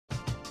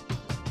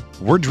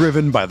We're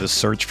driven by the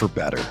search for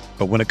better.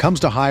 But when it comes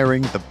to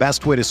hiring, the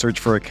best way to search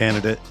for a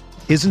candidate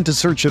isn't to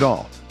search at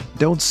all.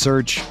 Don't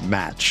search,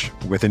 match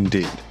with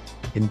Indeed.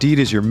 Indeed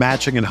is your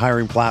matching and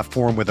hiring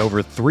platform with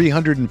over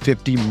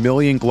 350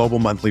 million global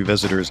monthly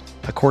visitors,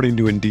 according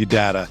to Indeed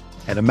data,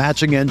 and a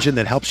matching engine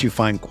that helps you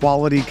find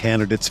quality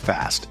candidates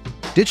fast.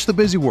 Ditch the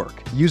busy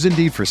work. Use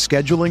Indeed for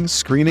scheduling,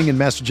 screening, and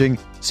messaging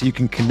so you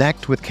can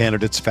connect with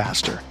candidates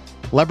faster.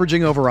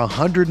 Leveraging over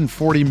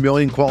 140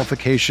 million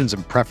qualifications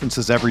and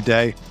preferences every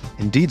day,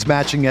 Indeed's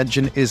matching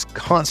engine is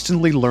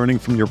constantly learning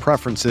from your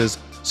preferences,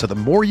 so the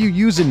more you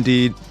use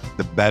Indeed,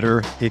 the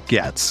better it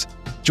gets.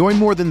 Join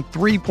more than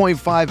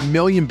 3.5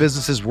 million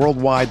businesses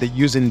worldwide that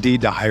use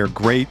Indeed to hire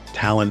great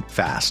talent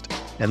fast.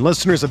 And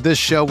listeners of this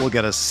show will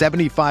get a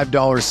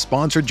 $75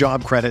 sponsored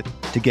job credit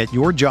to get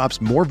your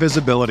jobs more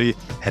visibility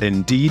at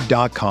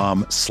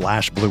Indeed.com/Blue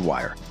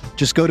Wire.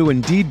 Just go to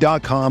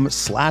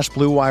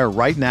Indeed.com/Blue Wire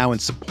right now and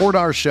support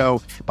our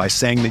show by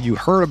saying that you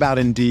heard about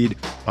Indeed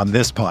on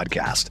this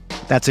podcast.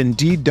 That's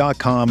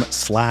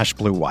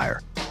Indeed.com/Blue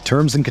Wire.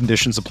 Terms and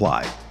conditions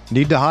apply.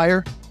 Need to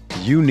hire?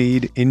 You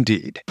need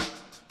Indeed.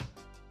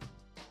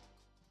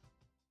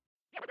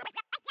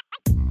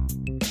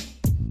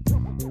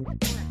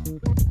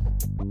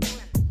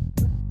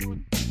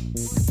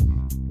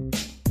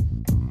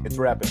 It's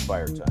rapid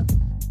fire time.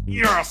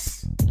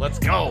 Yes! Let's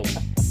go.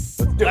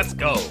 Let's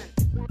go.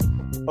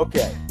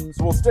 Okay,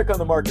 so we'll stick on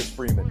the Marcus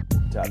Freeman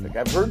topic.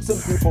 I've heard some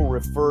people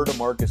refer to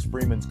Marcus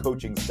Freeman's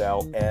coaching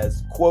style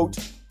as, quote,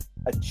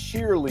 a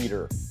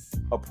cheerleader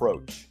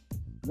approach.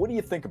 What do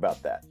you think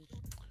about that?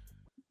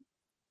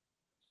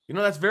 You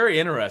know, that's very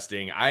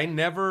interesting. I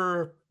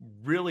never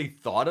really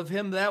thought of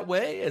him that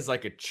way as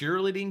like a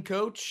cheerleading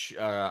coach.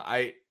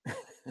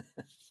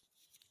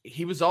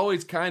 He was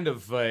always kind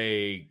of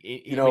a,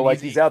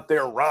 he's out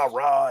there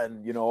rah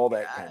and all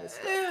that kind of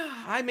stuff.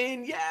 I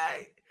mean, yeah.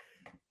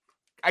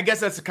 I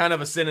guess that's kind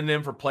of a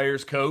synonym for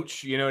players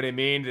coach. You know what I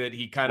mean? That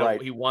he kind of Right.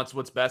 he wants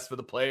what's best for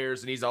the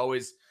players, and he's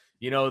always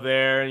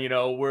there.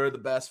 We're the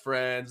best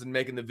friends and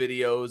making the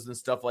videos and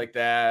stuff like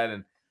that.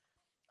 And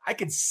I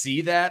could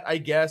see that, I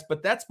guess,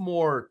 but that's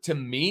more to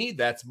me.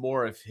 That's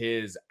more of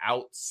his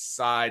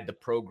outside the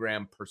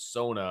program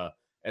persona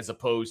as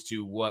opposed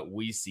to what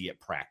we see at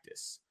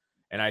practice.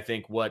 And I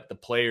think what the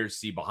players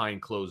see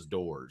behind closed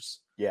doors.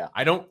 Yeah.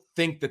 I don't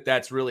think that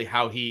that's really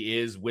how he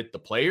is with the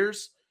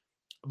players,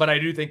 but I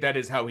do think that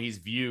is how he's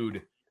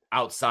viewed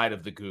outside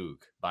of the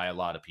Goog by a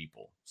lot of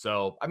people.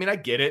 So, I mean, I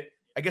get it.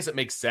 I guess it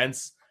makes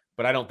sense,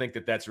 but I don't think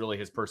that that's really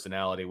his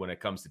personality when it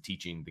comes to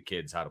teaching the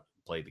kids how to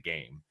play the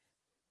game.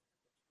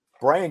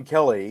 Brian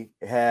Kelly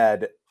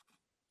had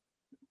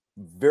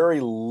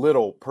very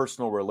little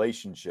personal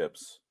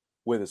relationships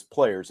with his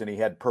players, and he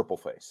had purple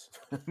face.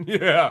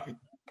 Yeah.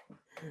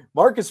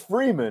 Marcus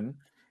Freeman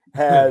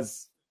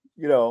has,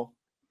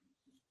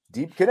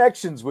 deep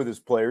connections with his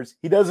players.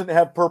 He doesn't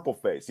have purple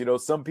face.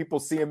 Some people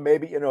see him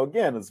maybe,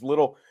 again, as a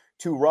little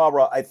too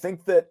rah-rah. I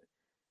think that,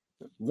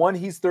 one,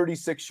 he's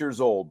 36 years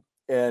old,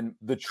 and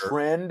the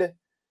trend,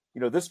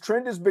 this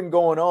trend has been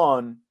going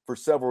on for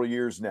several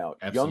years now.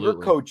 Absolutely.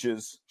 Younger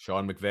coaches.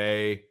 Sean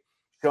McVay.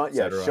 Sean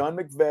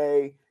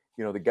McVay,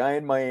 the guy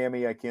in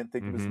Miami, I can't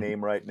think of his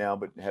name right now,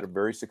 but had a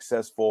very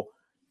successful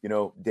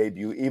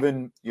debut.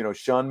 Even,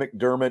 Sean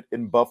McDermott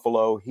in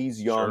Buffalo,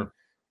 he's young. Sure.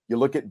 You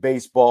look at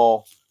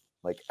baseball,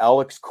 like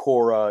Alex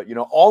Cora,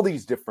 all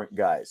these different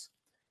guys.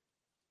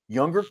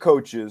 Younger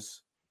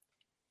coaches,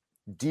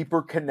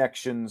 deeper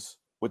connections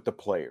with the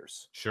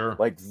players. Sure.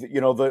 Like,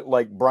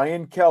 like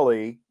Brian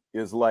Kelly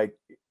is like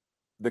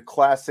the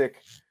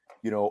classic,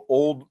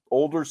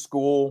 older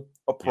school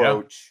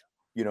approach,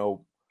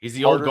 he's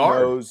the old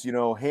guard. Nose,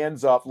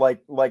 hands off,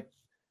 like,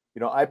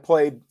 I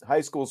played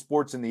high school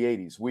sports in the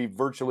 80s. We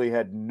virtually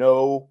had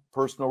no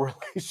personal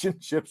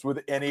relationships with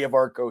any of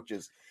our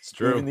coaches. It's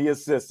true. Even the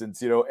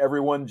assistants,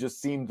 everyone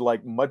just seemed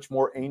like much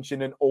more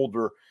ancient and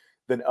older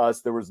than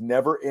us. There was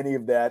never any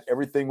of that.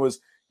 Everything was,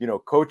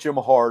 coach them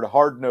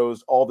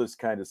hard-nosed, all this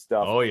kind of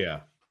stuff. Oh,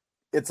 yeah.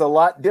 It's a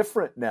lot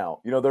different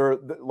now. There are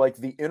like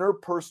the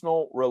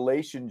interpersonal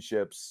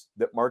relationships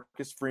that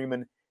Marcus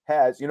Freeman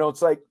has.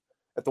 It's like,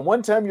 at the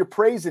one time you're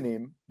praising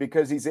him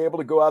because he's able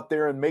to go out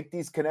there and make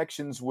these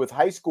connections with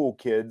high school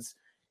kids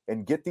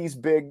and get these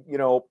big,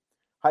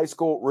 high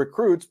school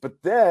recruits.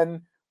 But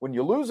then when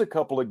you lose a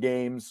couple of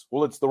games,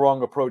 well, it's the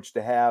wrong approach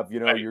to have.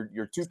 Right.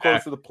 You're too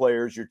close to the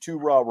players. You're too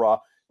rah-rah.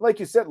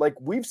 Like you said, like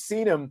we've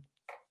seen him,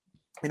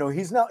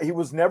 he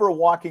was never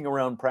walking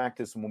around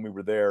practice when we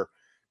were there,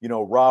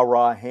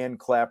 rah-rah, hand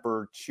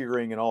clapper,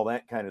 cheering and all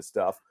that kind of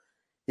stuff.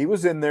 He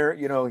was in there,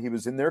 he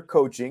was in there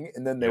coaching.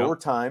 And then there were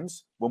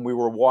times when we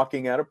were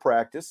walking out of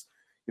practice,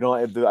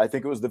 I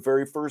think it was the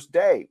very first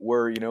day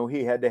where,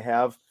 he had to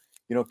have,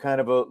 kind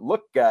of a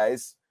look,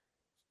 guys,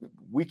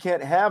 we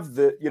can't have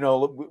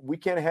we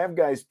can't have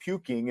guys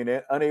puking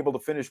and unable to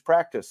finish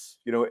practice,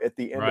 at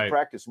the end of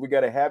practice. We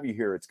got to have you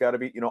here. It's got to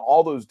be,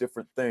 all those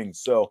different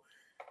things. So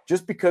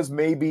just because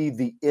maybe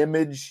the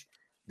image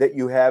that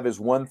you have is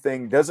one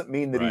thing doesn't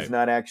mean that he's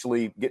not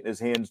actually getting his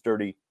hands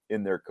dirty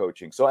in their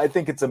coaching. So I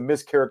think it's a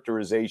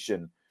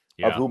mischaracterization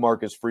of who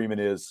Marcus Freeman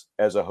is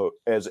as a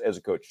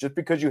coach. Just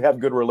because you have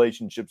good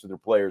relationships with your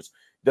players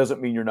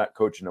doesn't mean you're not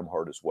coaching them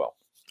hard as well.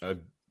 I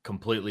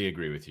completely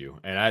agree with you.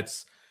 And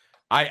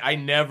I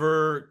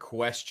never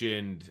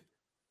questioned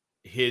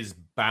his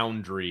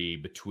boundary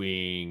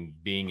between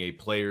being a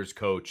player's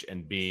coach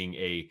and being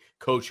a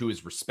coach who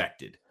is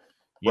respected,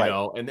 you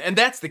know, and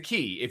that's the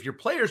key. If your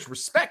players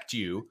respect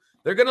you,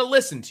 they're going to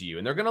listen to you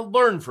and they're going to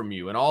learn from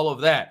you and all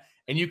of that.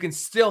 And you can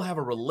still have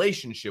a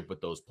relationship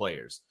with those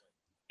players.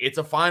 It's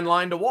a fine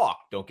line to walk.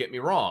 Don't get me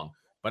wrong.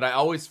 But I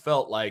always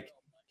felt like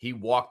he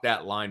walked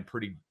that line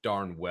pretty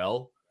darn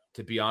well,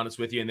 to be honest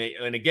with you.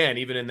 And again,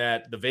 even in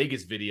the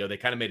Vegas video, they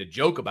kind of made a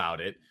joke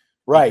about it.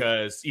 Right.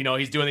 Because, you know,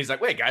 he's doing these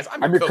like, wait, guys,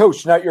 I'm your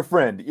coach, not your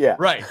friend. Yeah.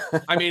 Right.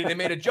 I mean, they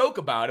made a joke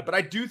about it, but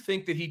I do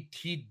think that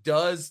he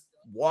does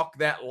walk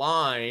that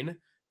line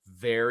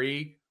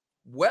very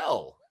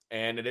well.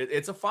 And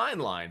it's a fine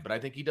line, but I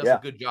think he does a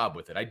good job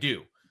with it. I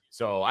do.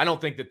 So I don't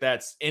think that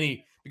that's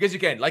because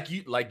again, like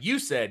you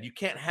said, you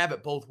can't have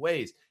it both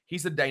ways.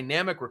 He's a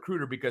dynamic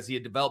recruiter because he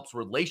develops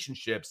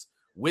relationships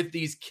with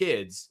these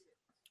kids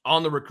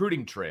on the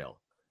recruiting trail.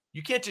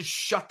 You can't just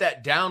shut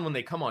that down when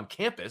they come on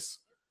campus.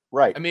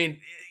 Right. I mean,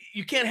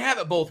 you can't have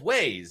it both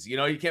ways. You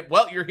know, you can't,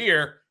 you're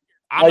here.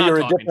 You're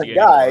a different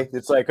guy. Anymore.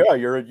 It's like, oh,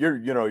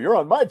 you're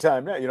on my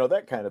time now, you know,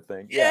 that kind of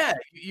thing. Yeah.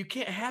 You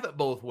can't have it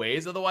both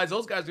ways. Otherwise,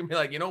 those guys are going to be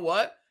like, you know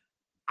what?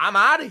 I'm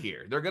out of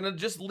here. They're going to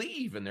just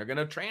leave and they're going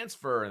to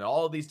transfer and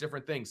all of these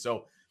different things.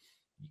 So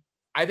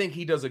I think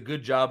he does a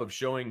good job of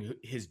showing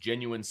his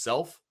genuine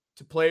self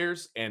to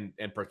players and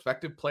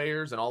prospective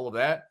players and all of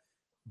that.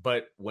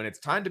 But when it's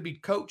time to be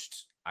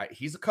coached,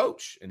 he's a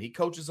coach and he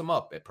coaches them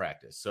up at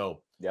practice.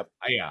 So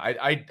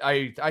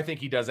I think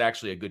he does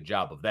actually a good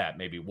job of that.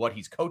 Maybe what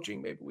he's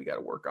coaching, maybe we got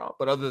to work on.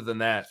 But other than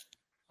that,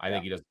 I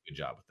think he does a good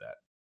job with that.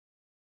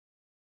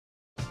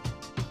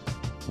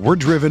 We're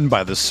driven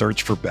by the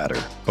search for better.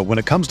 But when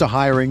it comes to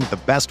hiring, the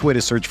best way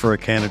to search for a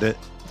candidate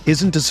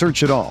isn't to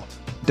search at all.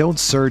 Don't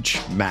search,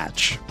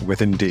 match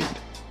with Indeed.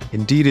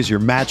 Indeed is your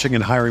matching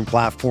and hiring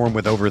platform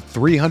with over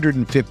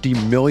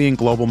 350 million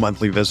global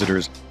monthly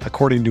visitors,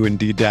 according to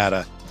Indeed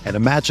data, and a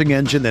matching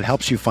engine that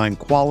helps you find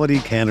quality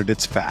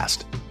candidates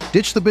fast.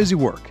 Ditch the busy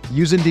work.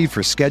 Use Indeed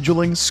for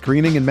scheduling,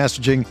 screening, and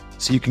messaging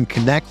so you can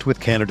connect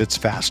with candidates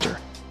faster.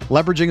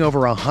 Leveraging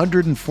over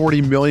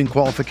 140 million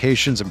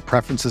qualifications and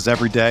preferences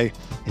every day,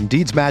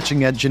 Indeed's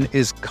matching engine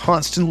is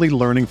constantly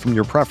learning from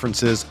your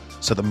preferences,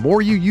 so the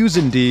more you use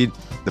Indeed,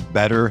 the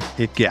better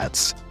it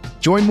gets.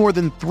 Join more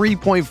than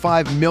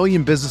 3.5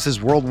 million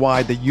businesses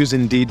worldwide that use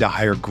Indeed to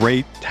hire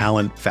great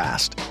talent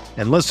fast.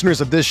 And listeners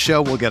of this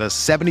show will get a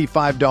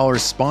 $75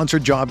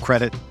 sponsored job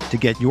credit to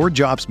get your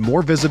jobs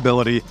more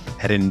visibility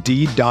at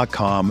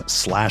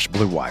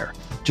Indeed.com/Blue Wire.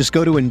 Just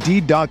go to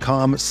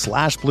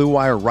Indeed.com/Blue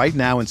Wire right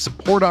now and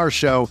support our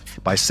show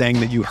by saying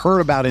that you heard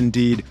about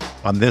Indeed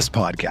on this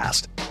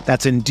podcast.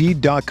 That's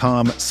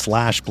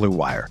Indeed.com/Blue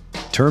Wire.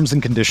 Terms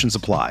and conditions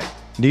apply.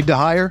 Need to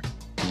hire?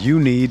 You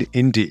need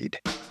Indeed.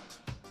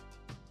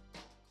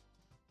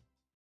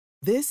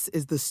 This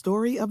is the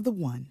story of the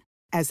one.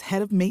 As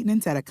head of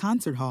maintenance at a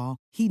concert hall,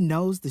 he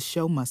knows the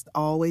show must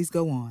always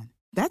go on.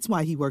 That's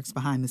why he works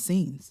behind the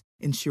scenes,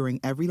 ensuring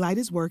every light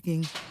is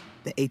working,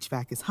 the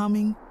HVAC is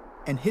humming,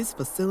 and his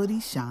facility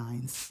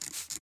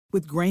shines.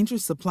 With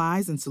Grainger's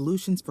supplies and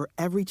solutions for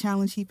every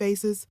challenge he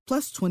faces,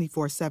 plus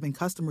 24/7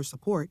 customer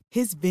support,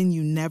 his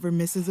venue never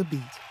misses a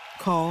beat.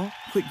 Call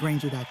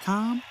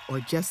quickgrainger.com or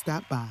just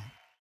stop by.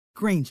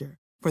 Grainger,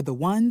 for the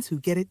ones who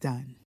get it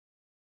done.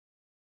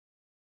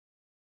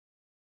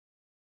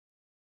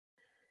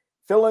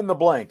 Fill in the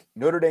blank.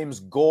 Notre Dame's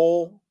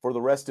goal for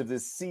the rest of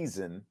this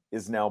season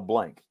is now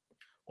blank.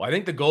 Well, I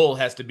think the goal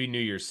has to be New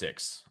Year's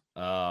 6.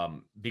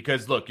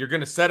 Because look, you're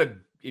going to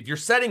if you're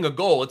setting a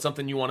goal, it's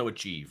something you want to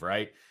achieve,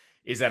 right?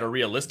 Is that a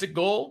realistic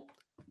goal?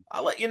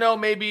 I'll let you know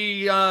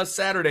maybe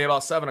Saturday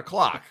about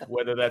 7:00,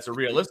 whether that's a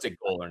realistic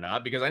goal or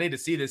not, because I need to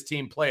see this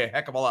team play a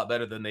heck of a lot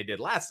better than they did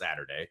last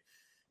Saturday.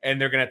 And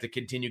they're going to have to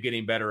continue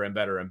getting better and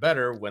better and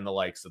better when the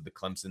likes of the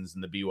Clemsons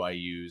and the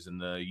BYUs and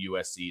the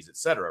USCs, et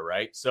cetera,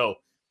 right? So,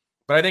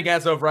 but I think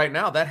as of right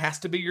now, that has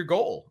to be your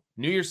goal.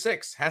 New Year's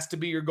 6 has to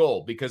be your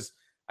goal, because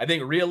I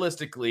think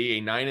realistically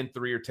a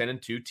 9-3 or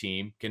 10-2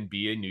 team can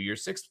be a New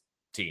Year's 6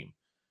 team,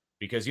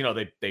 because, you know,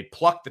 they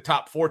plucked the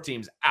top 4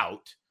 teams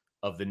out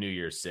of the New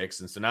Year's 6.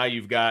 And so now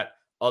you've got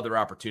other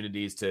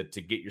opportunities to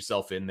get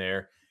yourself in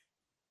there.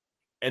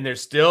 And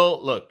there's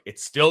still, look,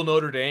 it's still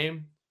Notre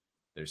Dame.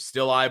 There's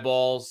still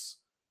eyeballs.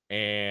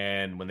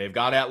 And when they've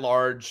got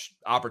at-large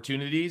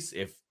opportunities,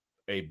 if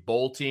a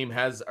bowl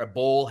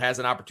has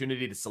an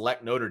opportunity to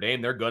select Notre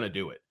Dame, they're going to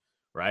do it,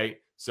 right?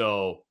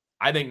 So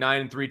I think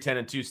 9-3,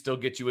 10-2 still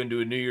get you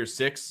into a New Year's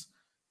 6.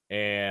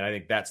 And I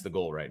think that's the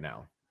goal right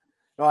now.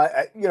 No,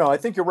 I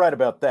think you're right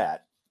about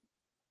that.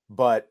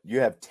 But you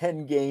have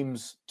 10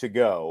 games to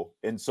go.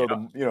 And so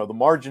the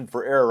margin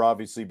for error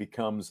obviously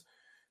becomes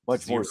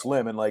much more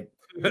slim. And like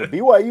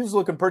BYU's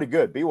looking pretty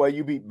good.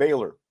 BYU beat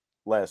Baylor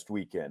last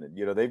weekend. And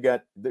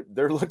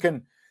they're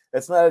looking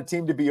That's not a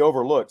team to be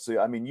overlooked. So,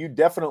 I mean, you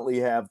definitely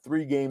have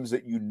 3 games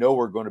that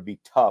are going to be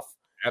tough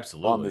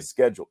Absolutely. on the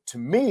schedule. To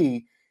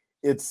me,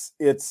 it's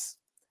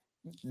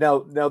now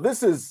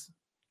this is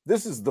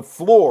the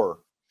floor.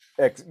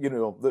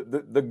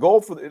 The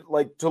goal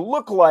for to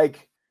look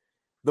like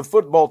the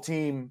football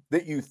team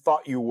that you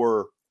thought you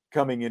were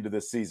coming into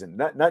this season,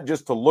 not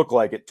just to look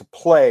like it, to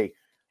play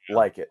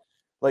like it.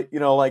 Like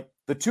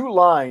the 2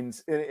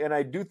 lines, and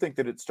I do think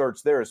that it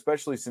starts there,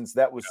 especially since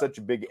that was such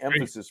a big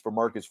emphasis for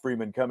Marcus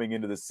Freeman coming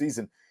into the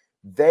season.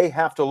 They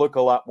have to look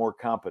a lot more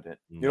competent.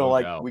 No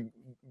doubt.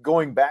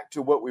 Going back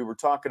to what we were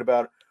talking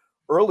about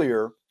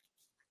earlier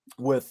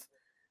with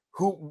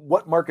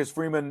what Marcus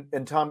Freeman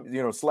and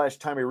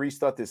Tommy Rees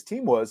thought this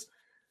team was.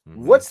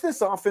 Mm-hmm. What's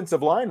this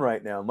offensive line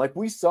right now? Like,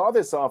 we saw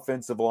this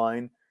offensive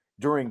line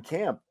during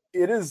camp.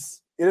 It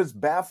is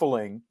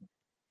baffling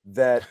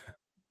that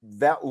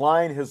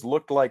line has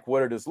looked like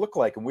what it has looked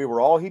like. And we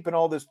were all heaping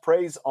all this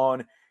praise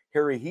on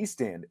Harry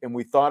Hiestand, and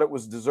we thought it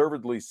was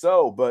deservedly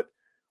so. But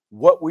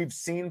what we've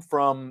seen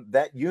from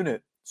that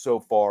unit so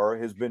far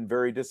has been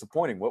very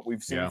disappointing. What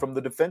we've seen from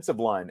the defensive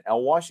line,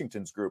 Al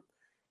Washington's group,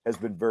 has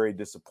been very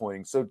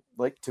disappointing. So,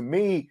 to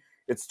me,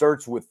 it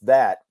starts with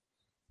that.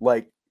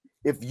 Like,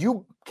 if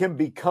you can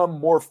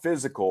become more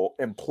physical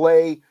and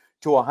play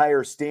to a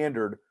higher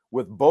standard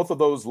with both of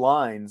those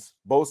lines,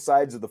 both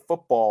sides of the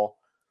football,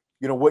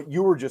 what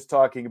you were just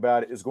talking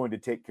about is going to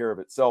take care of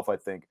itself, I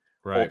think,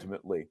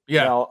 ultimately.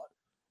 Yeah. Now,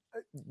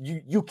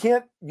 you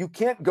can't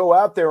go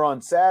out there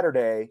on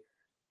Saturday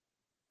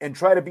and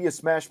try to be a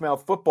smash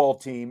mouth football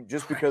team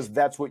just because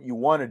that's what you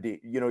want to do.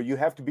 You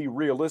have to be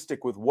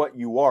realistic with what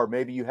you are.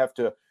 Maybe you have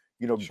to,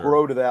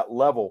 grow to that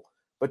level.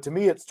 But to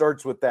me, it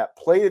starts with that.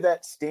 Play to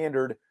that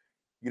standard,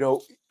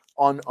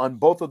 on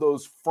both of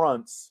those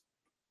fronts,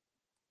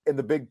 and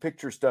the big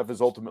picture stuff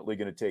is ultimately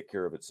going to take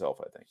care of itself,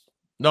 I think.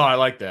 No, I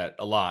like that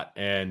a lot.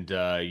 And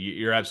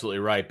you're absolutely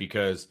right,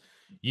 because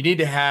you need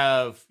to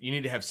have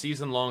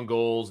season-long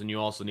goals, and you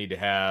also need to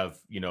have,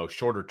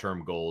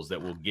 shorter-term goals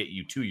that will get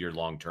you to your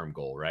long-term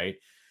goal, right?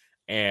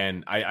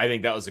 And I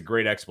think that was a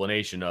great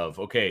explanation of,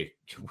 okay,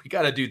 we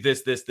got to do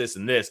this,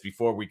 and this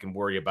before we can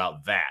worry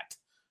about that,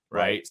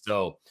 right?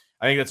 So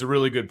I think that's a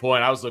really good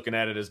point. I was looking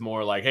at it as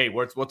more like, hey,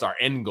 what's our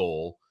end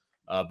goal?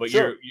 But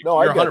sure. you're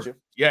I got you.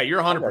 Yeah,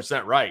 you're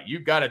 100% right.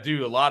 You've got to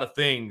do a lot of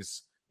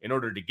things in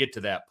order to get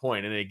to that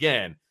point. And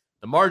again,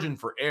 the margin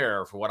for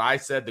error for what I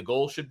said the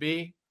goal should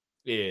be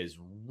is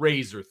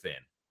razor thin.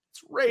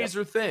 It's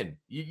razor thin.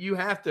 You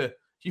have to,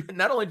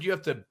 not only do you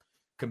have to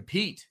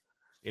compete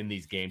in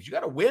these games, you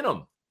got to win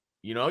them.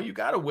 You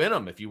got to win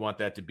them if you want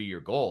that to be your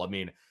goal. I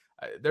mean,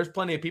 there's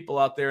plenty of people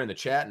out there in the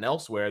chat and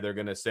elsewhere. They're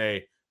going to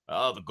say,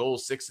 oh, the goal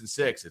is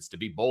 6-6. It's to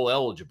be bowl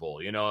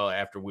eligible,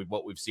 after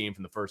what we've seen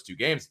from the first 2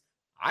 games.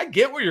 I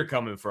get where you're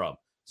coming from.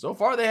 So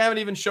far, they haven't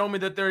even shown me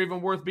that they're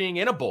even worth being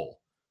in a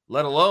bowl,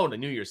 let alone a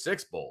New Year's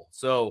Six bowl.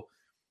 So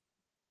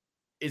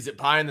is it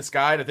pie in the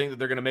sky to think that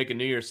they're going to make a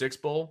New Year's Six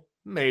bowl?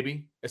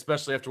 Maybe,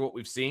 especially after what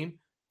we've seen.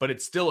 But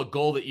it's still a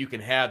goal that you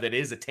can have that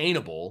is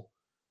attainable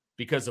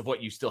because of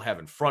what you still have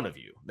in front of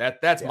you.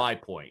 That's my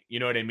point. You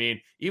know what I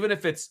mean? Even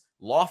if it's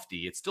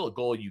lofty, it's still a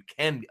goal you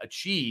can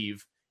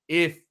achieve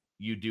if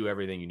you do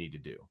everything you need to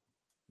do.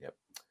 Yep.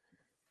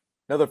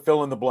 Another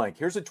fill in the blank.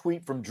 Here's a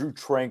tweet from Drew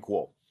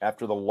Tranquil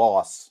after the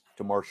loss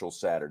to Marshall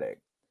Saturday.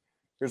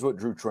 Here's what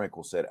Drew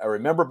Tranquil said. I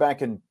remember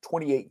back in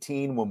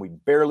 2018 when we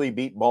barely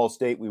beat Ball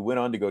State. We went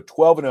on to go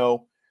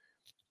 12-0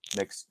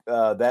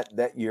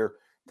 that year.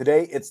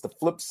 Today, it's the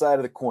flip side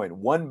of the coin.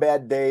 One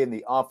bad day in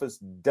the office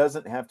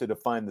doesn't have to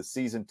define the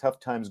season. Tough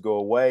times go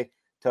away.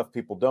 Tough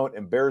people don't.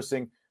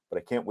 Embarrassing, but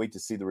I can't wait to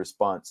see the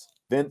response.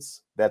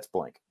 Vince, that's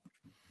blank.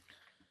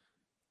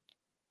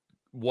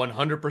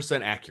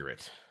 100%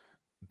 accurate.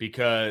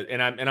 Because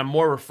I'm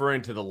more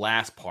referring to the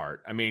last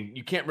part. I mean,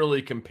 you can't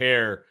really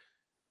compare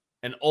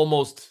an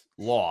almost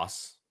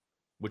loss,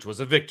 which was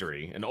a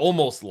victory, an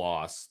almost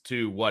loss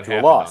to what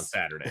happened on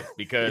Saturday.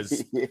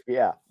 Because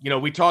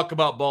we talk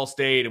about Ball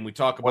State and we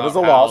talk about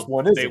how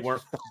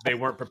they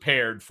weren't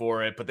prepared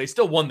for it, but they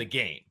still won the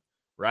game,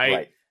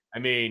 right? I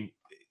mean,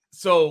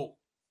 so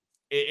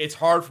it's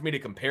hard for me to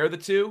compare the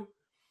two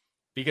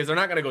because they're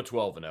not going to go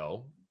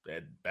 12-0.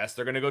 At best,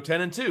 they're going to go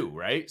 10-2,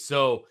 right?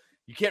 So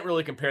you can't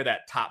really compare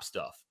that top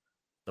stuff.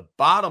 The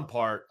bottom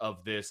part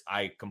of this,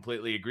 I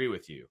completely agree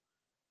with you.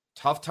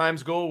 Tough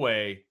times go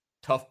away.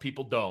 Tough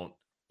people don't.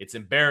 It's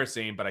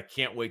embarrassing, but I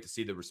can't wait to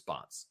see the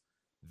response.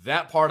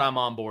 That part I'm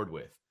on board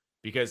with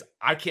because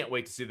I can't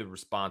wait to see the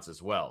response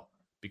as well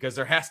because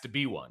there has to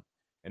be one.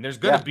 And there's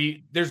going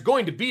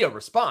to be a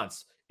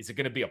response. Is it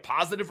going to be a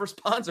positive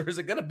response or is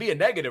it going to be a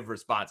negative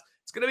response?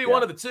 It's going to be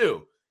one of the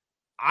two.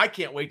 I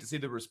can't wait to see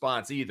the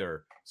response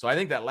either. So I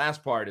think that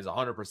last part is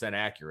 100%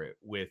 accurate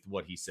with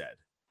what he said.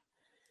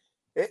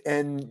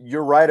 And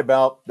you're right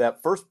about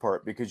that first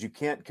part because you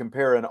can't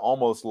compare an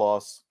almost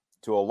loss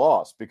to a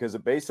loss because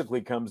it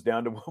basically comes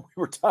down to what we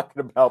were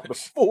talking about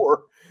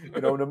before.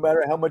 No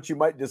matter how much you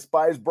might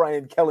despise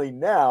Brian Kelly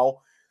now,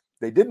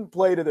 they didn't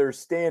play to their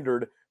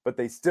standard, but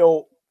they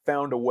still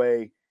found a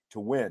way to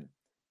win.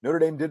 Notre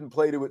Dame didn't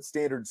play to its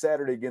standard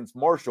Saturday against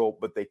Marshall,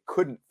 but they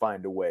couldn't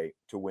find a way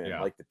to win.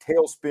 Yeah. Like the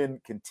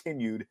tailspin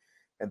continued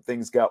and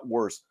things got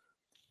worse.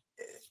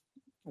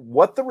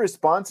 What the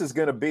response is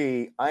going to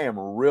be, I am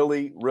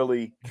really,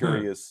 really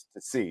curious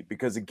to see,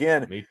 because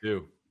again, Me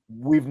too.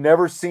 we've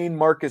never seen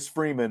Marcus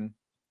Freeman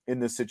in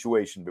this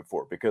situation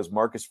before, because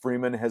Marcus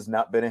Freeman has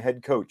not been a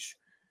head coach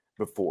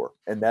before.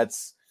 And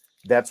that's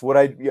what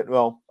I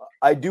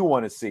do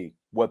want to see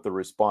what the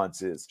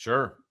response is.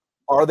 Sure.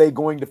 Are they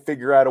going to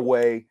figure out a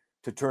way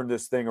to turn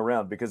this thing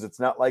around? Because it's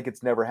not like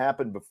it's never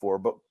happened before,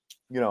 but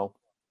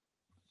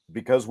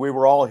because we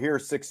were all here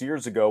 6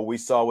 years ago, we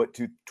saw what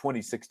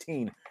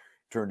 2016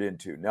 turned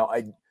into. Now,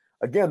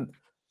 the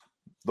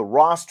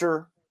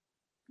roster,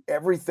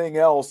 everything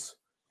else,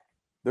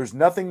 there's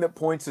nothing that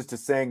points us to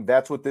saying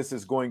that's what this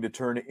is going to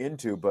turn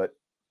into, but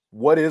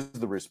what is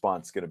the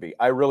response going to be?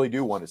 I really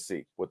do want to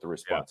see what the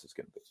response is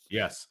going to be.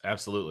 Yes,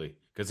 absolutely.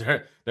 Because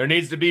there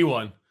needs to be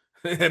one.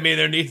 I mean,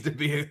 there needs to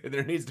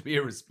be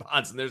a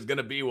response, and there's going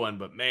to be one.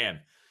 But man,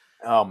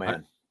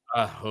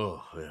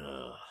 we'll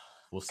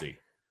see.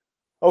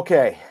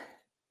 Okay,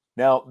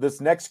 now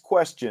this next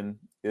question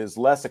is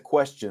less a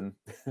question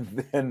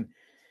than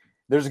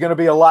there's going to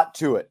be a lot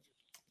to it.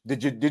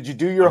 Did you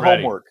do your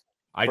homework?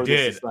 I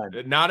did.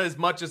 Not as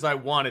much as I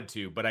wanted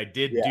to, but I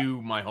did do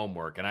my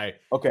homework, and I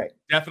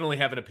definitely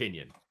have an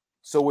opinion.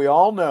 So we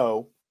all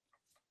know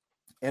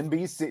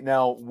NBC.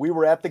 Now, we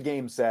were at the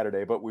game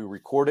Saturday, but we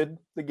recorded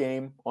the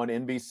game on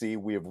NBC.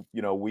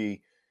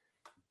 We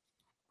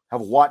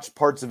have watched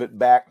parts of it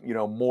back,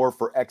 more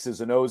for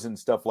X's and O's and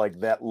stuff like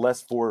that,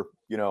 less for,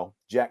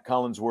 Jack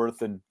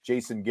Collinsworth and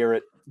Jason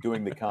Garrett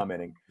doing the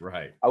commenting.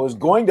 Right. I was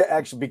going to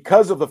actually,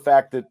 because of the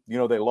fact that,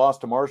 they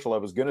lost to Marshall, I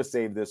was going to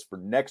save this for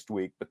next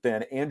week, but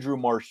then Andrew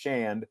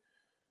Marchand,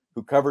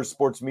 who covers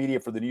sports media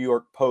for the New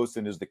York Post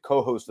and is the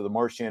co-host of the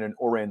Marchand and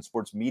Oran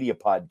Sports Media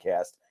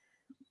podcast,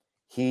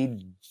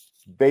 he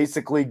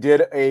basically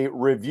did a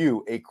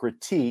review, a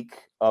critique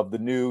of the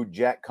new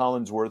Jack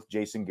Collinsworth,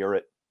 Jason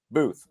Garrett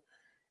booth.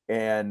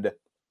 And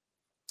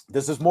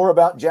this is more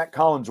about Jack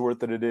Collinsworth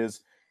than it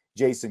is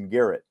Jason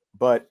Garrett.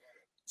 But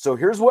so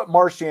here's what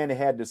Marchand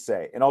had to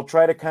say. And I'll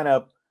try to kind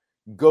of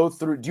go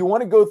through. Do you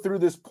want to go through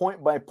this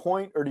point by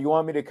point, or do you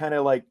want me to kind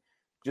of like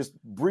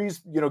just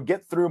breeze,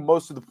 get through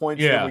most of the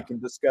points that we can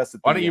discuss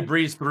at the Why don't end? you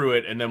breeze through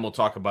it and then we'll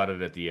talk about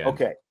it at the end?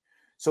 Okay.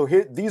 So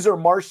these are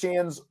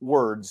Marchand's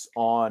words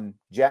on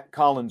Jack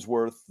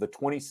Collinsworth, the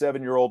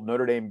 27-year-old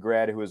Notre Dame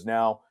grad who is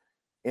now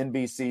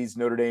NBC's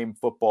Notre Dame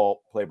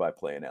football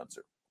play-by-play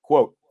announcer.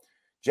 Quote,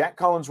 Jack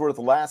Collinsworth's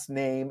last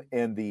name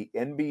and the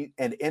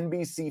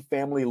NBC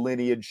family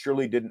lineage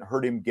surely didn't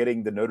hurt him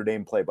getting the Notre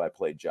Dame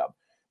play-by-play job,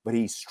 but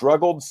he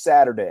struggled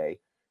Saturday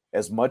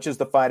as much as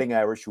the Fighting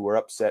Irish, who were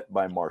upset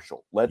by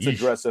Marshall. Let's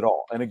address it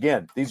all. And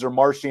again, these are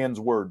Marchand's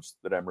words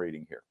that I'm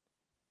reading here.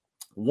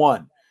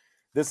 1,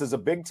 this is a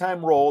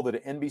big-time role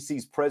that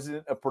NBC's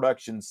president of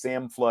production,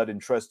 Sam Flood,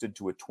 entrusted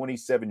to a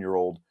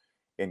 27-year-old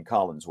in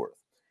Collinsworth.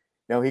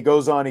 Now, he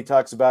goes on, he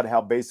talks about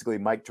how basically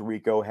Mike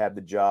Tirico had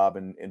the job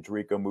and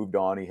Tirico moved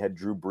on. He had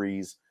Drew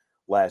Brees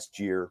last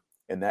year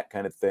and that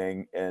kind of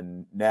thing.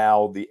 And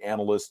now the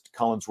analyst,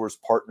 Collinsworth's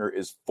partner,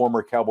 is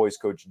former Cowboys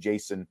coach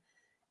Jason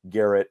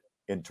Garrett.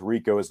 And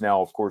Tirico is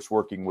now, of course,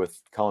 working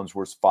with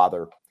Collinsworth's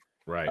father,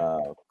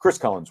 Chris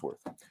Collinsworth.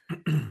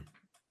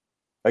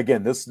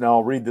 Again, now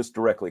I'll read this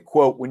directly.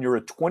 Quote, when you're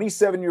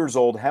 27 years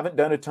old, haven't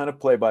done a ton of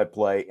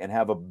play-by-play, and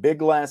have a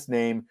big last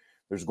name,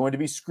 there's going to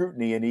be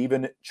scrutiny and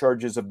even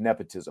charges of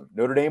nepotism.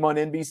 Notre Dame on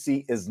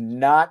NBC is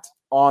not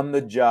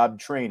on-the-job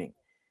training.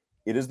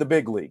 It is the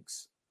big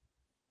leagues.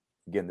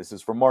 Again, this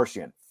is from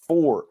Marchand.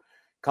 4,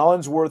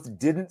 Collinsworth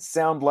didn't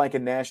sound like a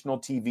national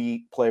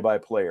TV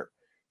play-by-player.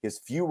 His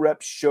few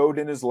reps showed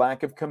in his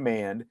lack of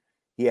command.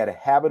 He had a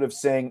habit of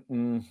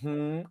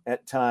saying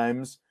at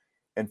times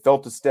and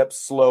felt a step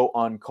slow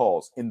on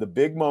calls. In the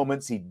big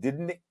moments, he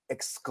didn't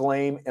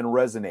exclaim and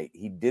resonate.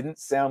 He didn't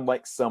sound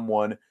like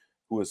someone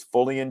who is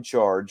fully in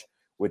charge,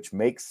 which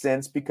makes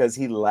sense because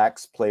he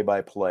lacks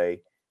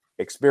play-by-play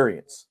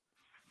experience.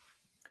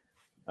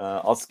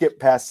 I'll skip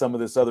past some of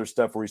this other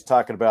stuff where he's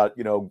talking about,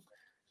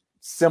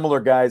 similar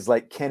guys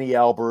like Kenny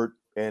Albert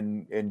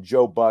and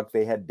Joe Buck.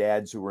 They had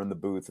dads who were in the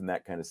booth and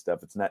that kind of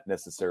stuff. It's not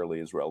necessarily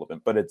as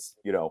relevant, but it's,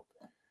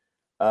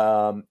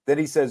 then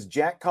he says,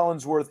 Jack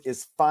Collinsworth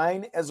is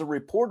fine as a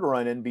reporter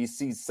on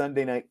NBC's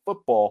Sunday Night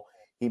Football.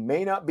 He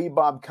may not be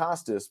Bob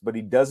Costas, but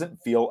he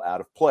doesn't feel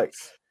out of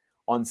place.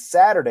 On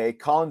Saturday,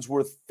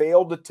 Collinsworth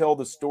failed to tell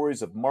the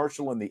stories of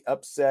Marshall and the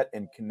upset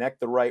and connect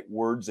the right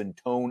words and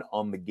tone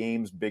on the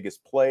game's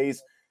biggest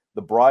plays.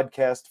 The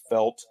broadcast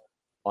felt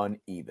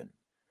uneven.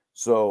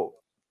 So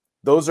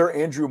those are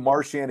Andrew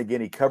Marchand.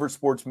 Again, he covers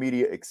sports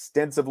media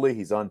extensively.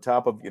 He's on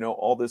top of,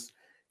 all this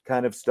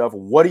kind of stuff.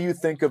 What do you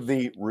think of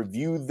the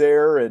review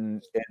there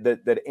and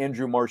that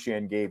Andrew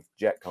Marchand gave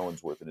Jack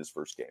Collinsworth in his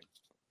first game?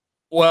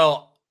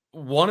 Well,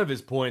 one of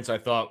his points, I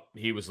thought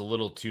he was a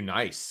little too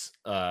nice,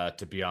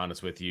 to be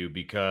honest with you,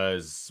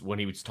 because when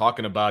he was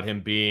talking about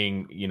him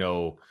being,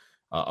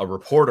 a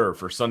reporter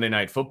for Sunday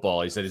Night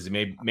Football. He said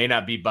he may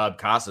not be Bob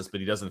Costas, but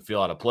he doesn't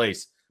feel out of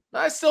place.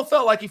 I still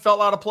felt like he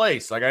felt out of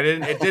place. Like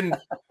it didn't,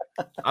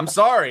 I'm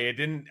sorry. It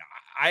didn't,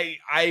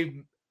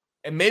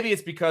 and maybe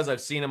it's because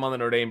I've seen him on the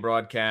Notre Dame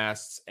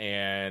broadcasts,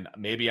 and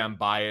maybe I'm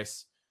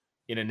biased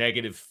in a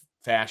negative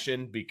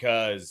fashion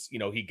because,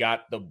 he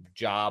got the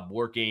job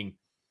working,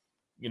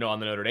 on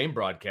the Notre Dame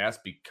broadcast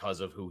because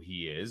of who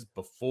he is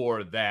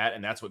before that.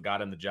 And that's what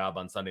got him the job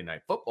on Sunday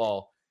Night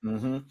Football.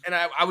 Mm-hmm. And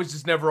I was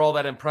just never all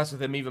that impressed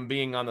with him, even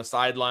being on the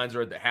sidelines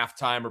or at the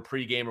halftime or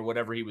pregame or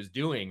whatever he was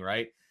doing.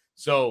 Right.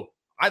 So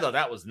I thought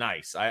that was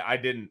nice. I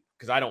didn't,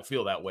 because I don't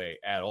feel that way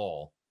at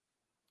all.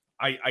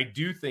 I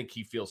do think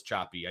he feels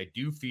choppy. I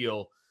do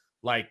feel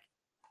like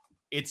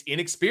it's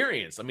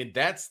inexperience. I mean,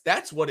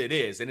 that's what it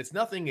is. And it's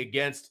nothing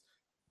against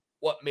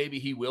what maybe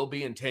he will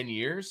be in 10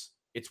 years.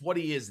 It's what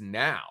he is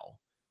now.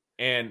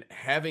 And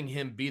having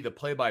him be the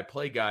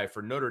play-by-play guy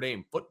for Notre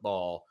Dame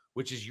football,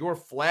 which is your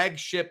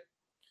flagship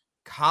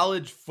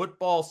college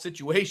football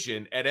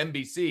situation at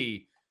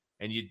NBC,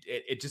 and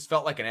it just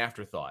felt like an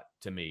afterthought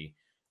to me.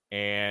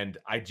 And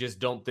I just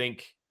don't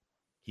think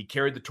he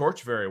carried the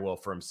torch very well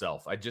for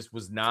himself. I just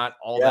was not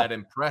all that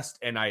impressed.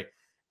 And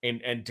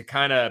and to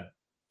kind of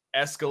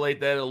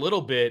escalate that a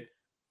little bit,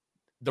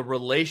 the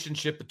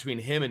relationship between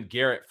him and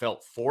Garrett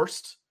felt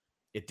forced.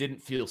 It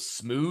didn't feel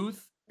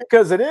smooth.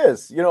 Because it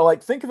is,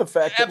 think of the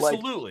fact that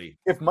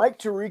if Mike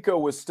Tirico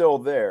was still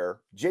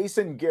there,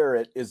 Jason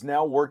Garrett is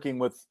now working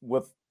with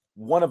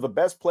one of the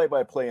best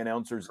play-by-play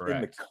announcers in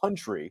the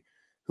country,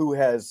 who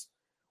has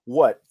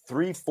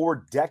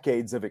 3-4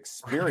 decades of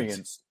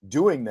experience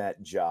doing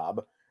that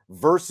job,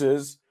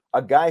 versus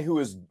a guy who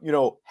is,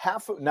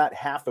 not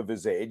half of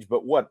his age,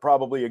 but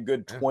probably a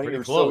good 20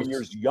 or so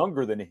years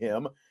younger than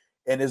him,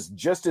 and is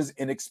just as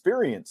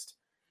inexperienced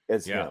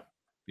as him.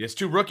 It's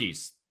two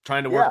rookies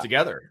trying to work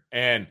together.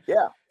 And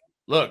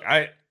look,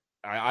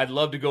 I'd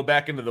love to go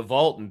back into the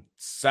vault and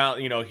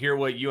sound, hear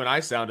what you and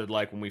I sounded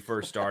like when we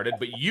first started,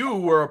 but you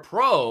were a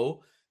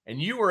pro and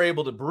you were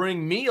able to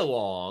bring me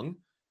along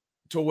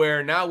to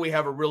where now we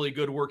have a really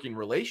good working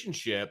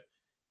relationship.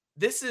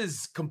 This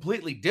is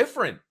completely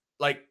different.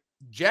 Like,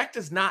 Jack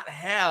does not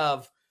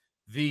have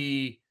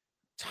the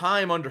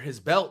time under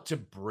his belt to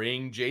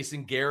bring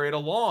Jason Garrett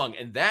along.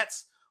 And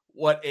that's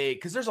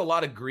because there's a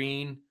lot of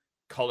green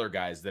color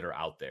guys that are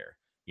out there.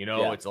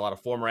 It's a lot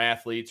of former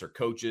athletes or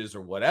coaches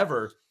or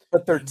whatever.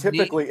 But they're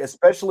typically,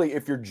 especially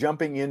if you're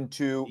jumping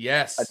into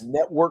a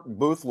network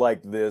booth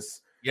like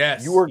this,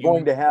 you are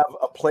going to have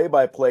a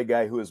play-by-play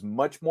guy who is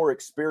much more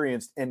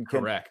experienced and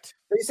can. Correct.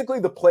 Basically,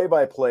 the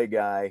play-by-play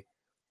guy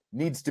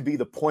needs to be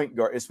the point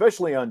guard,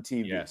 especially on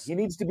TV. Yes. He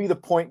needs to be the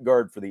point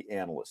guard for the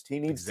analyst. He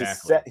needs to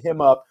set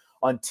him up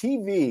on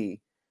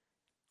TV.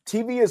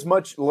 TV is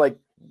much like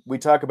we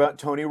talk about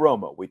Tony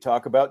Romo. We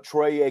talk about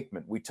Troy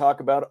Aikman. We talk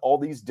about all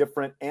these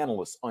different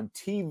analysts. On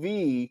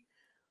TV,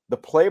 the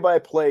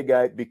play-by-play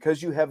guy,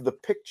 because you have the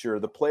picture,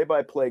 the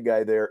play-by-play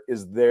guy there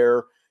is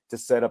there to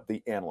set up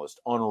the analyst.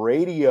 On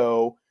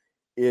radio,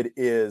 it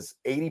is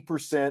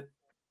 80%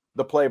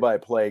 the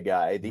play-by-play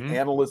guy. The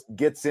analyst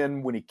gets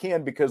in when he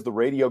can because the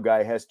radio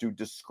guy has to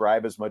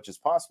describe as much as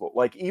possible.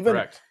 Like even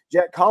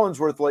Jack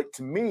Collinsworth,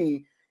 to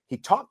me, he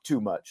talked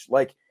too much.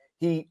 Like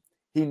he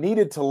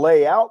needed to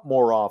lay out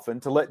more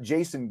often to let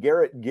Jason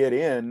Garrett get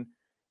in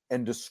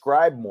and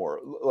describe more.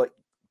 Like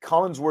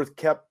Collinsworth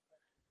kept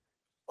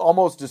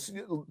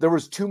there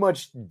was too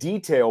much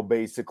detail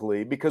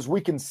basically because we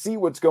can see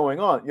what's going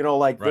on.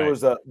 There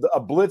was a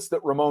blitz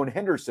that Ramon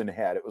Henderson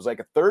had. It was like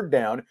a third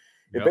down.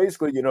 It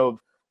basically,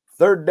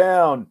 third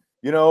down,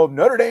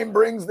 Notre Dame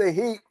brings the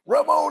heat.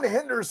 Ramon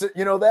Henderson,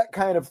 that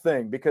kind of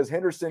thing, because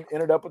Henderson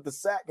ended up with the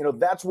sack.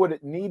 That's what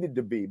it needed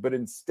to be. But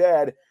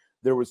instead,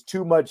 there was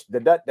too much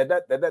and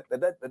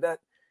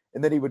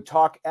then he would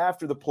talk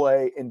after the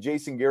play, and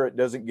Jason Garrett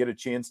doesn't get a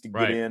chance to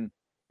get in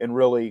and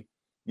really,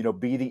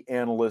 be the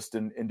analyst.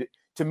 And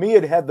to me,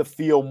 it had the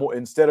feel more,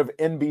 instead of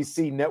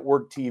NBC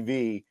network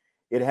TV,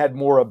 it had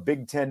more a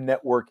Big Ten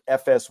network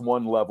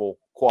FS1 level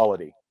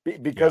quality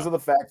because of the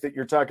fact that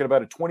you're talking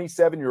about a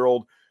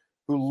 27-year-old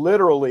who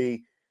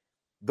literally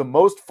the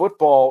most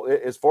football,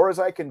 as far as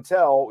I can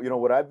tell,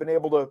 what I've been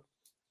able to,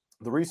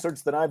 the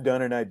research that I've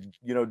done, and I,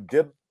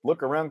 did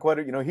look around quite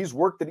a, he's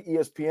worked at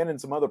ESPN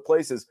and some other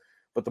places,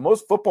 but the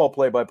most football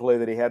play-by-play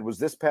that he had was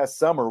this past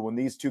summer when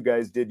these two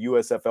guys did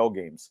USFL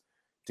games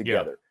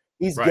together.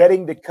 He's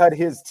getting to cut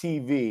his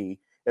TV,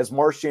 as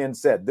Marchand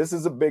said. This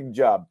is a big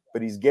job,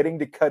 but he's getting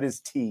to cut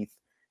his teeth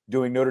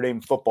doing Notre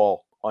Dame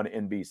football on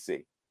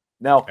NBC.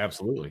 Now,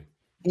 absolutely,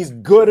 he's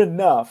good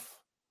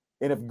enough,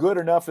 and if good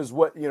enough is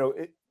what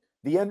the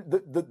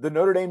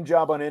Notre Dame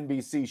job on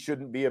NBC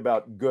shouldn't be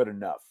about good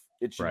enough.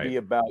 It should be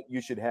about,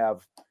 you should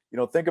have,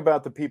 think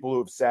about the people who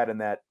have sat in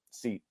that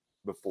seat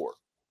before.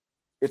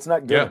 It's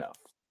not good enough.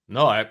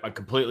 No, I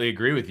completely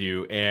agree with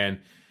you. And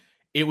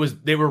they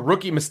were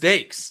rookie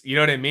mistakes. You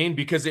know what I mean?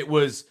 Because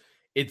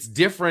it's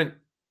different.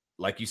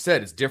 Like you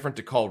said, it's different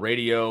to call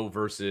radio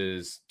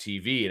versus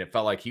TV. And it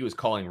felt like he was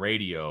calling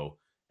radio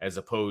as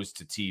opposed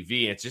to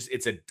TV.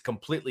 It's a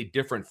completely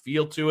different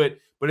feel to it,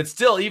 but it's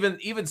still,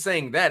 even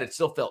saying that, it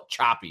still felt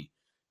choppy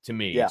to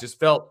me. Yeah.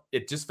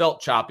 It just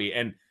felt choppy.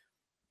 And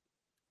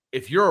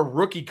if you're a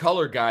rookie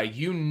color guy,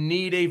 you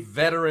need a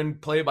veteran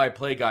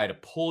play-by-play guy to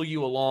pull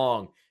you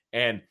along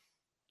and,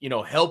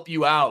 help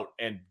you out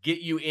and get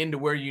you into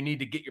where you need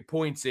to get your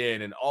points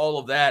in and all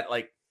of that.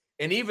 Like,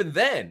 and even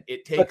then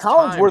it takes but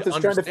Collinsworth is time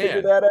to trying to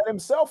figure that out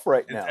himself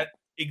right now.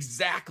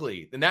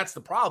 Exactly. And that's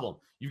the problem.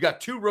 You've got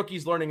 2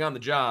 rookies learning on the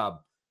job.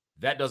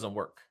 That doesn't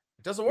work.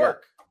 It doesn't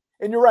work.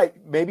 And you're right.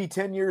 Maybe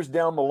 10 years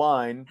down the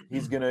line,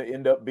 he's going to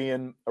end up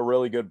being a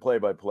really good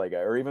play-by-play guy,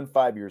 or even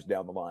 5 years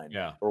down the line,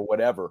 or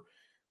whatever.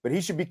 But he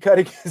should be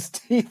cutting his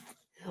teeth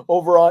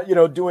over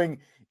on, doing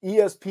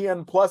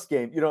ESPN Plus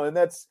game, and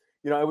that's,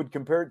 I would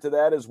compare it to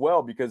that as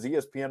well, because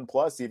ESPN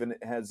Plus even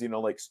has,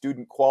 like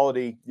student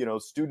quality,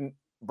 student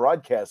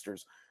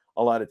broadcasters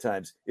a lot of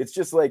times. It's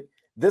just like,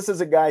 this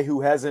is a guy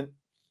who hasn't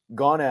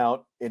gone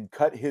out and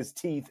cut his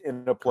teeth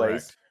in a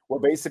place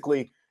where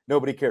basically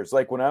nobody cares.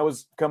 Like when I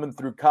was coming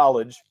through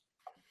college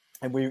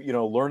and we,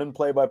 learning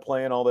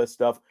play-by-play and all this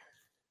stuff,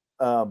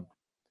 I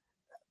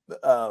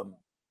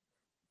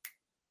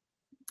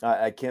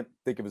can't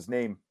think of his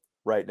name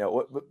right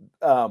now.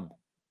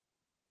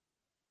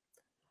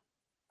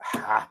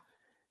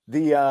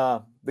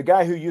 The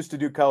guy who used to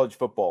do college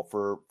football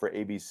for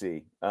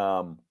ABC.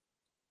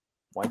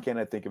 Why can't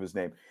I think of his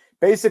name?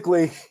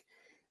 Basically,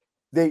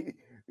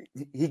 he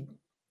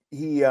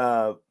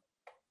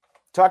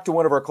talked to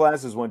one of our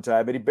classes one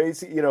time, and he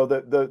basically,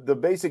 the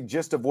basic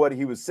gist of what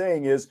he was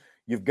saying is,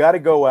 you've got to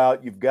go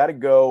out, you've got to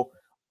go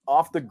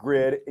off the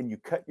grid, and you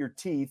cut your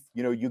teeth.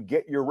 You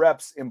get your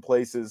reps in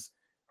places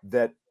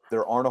that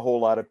there aren't a whole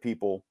lot of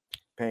people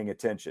paying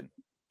attention.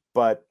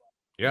 But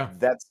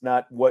that's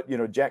not what,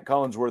 Jack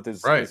Collinsworth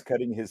is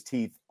cutting his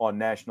teeth on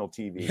national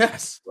TV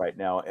right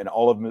now. And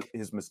all of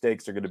his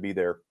mistakes are going to be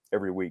there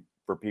every week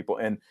for people.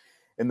 And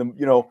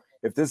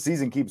if this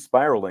season keeps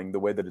spiraling the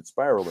way that it's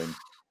spiraling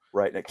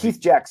right now, Keith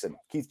Jackson,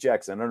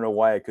 I don't know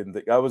why I couldn't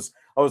think. I was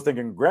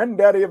thinking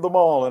granddaddy of them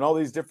all and all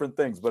these different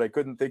things, but I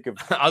couldn't think of.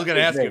 I was going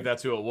to ask you if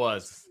that's who it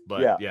was,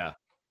 but yeah.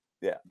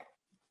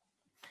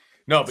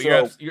 No, but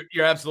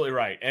you're absolutely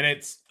right. And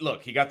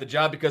he got the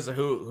job because of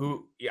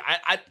who.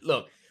 I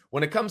look,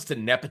 when it comes to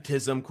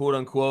nepotism, quote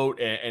unquote,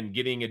 and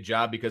getting a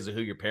job because of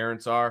who your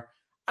parents are,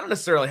 I don't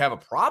necessarily have a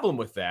problem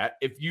with that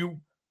if you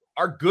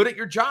are good at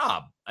your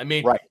job. I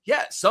mean,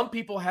 some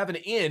people have an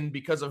in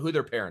because of who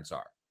their parents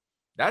are.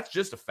 That's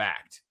just a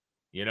fact,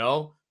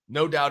 no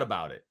doubt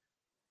about it.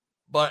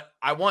 But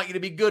I want you to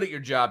be good at your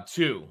job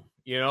too,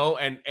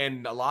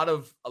 and a lot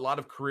of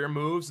career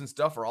moves and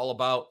stuff are all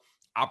about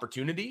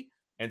opportunity.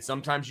 And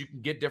sometimes you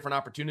can get different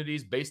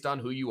opportunities based on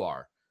who you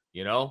are.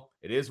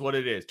 It is what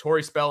it is.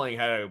 Tori Spelling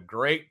had a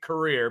great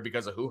career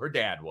because of who her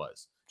dad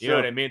was. You know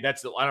what I mean? I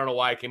don't know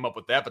why I came up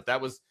with that, but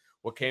that was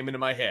what came into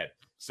my head.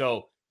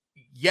 So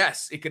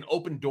yes, it can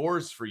open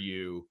doors for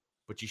you,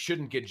 but you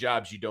shouldn't get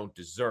jobs you don't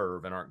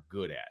deserve and aren't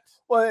good at.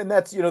 Well, and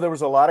that's, there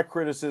was a lot of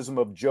criticism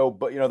of Joe,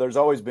 but there's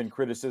always been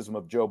criticism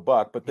of Joe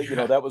Buck, but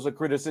that was a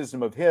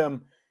criticism of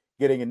him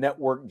getting a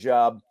network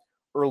job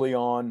early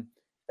on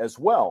as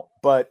well.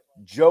 But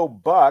Joe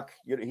Buck,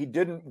 he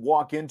didn't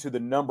walk into the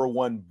number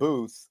 1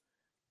 booth,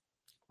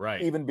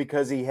 even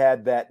because he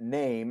had that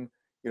name,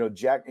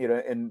 Jack,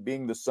 and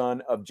being the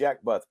son of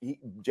Jack Buck, he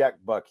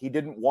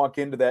didn't walk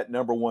into that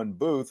number 1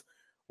 booth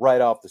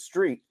right off the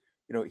street.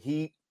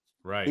 He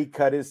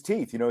cut his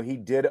teeth. He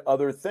did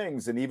other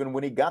things, and even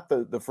when he got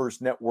the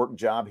first network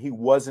job, he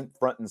wasn't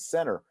front and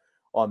center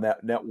on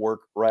that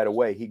network right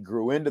away. He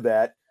grew into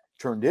that,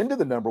 turned into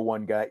the number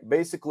 1 guy.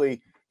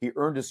 Basically, he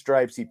earned his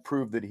stripes. He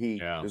proved that he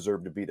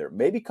deserved to be there.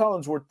 Maybe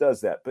Collinsworth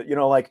does that, but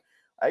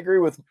I agree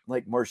with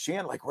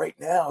Marchand. Like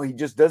now, he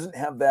just doesn't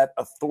have that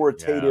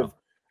authoritative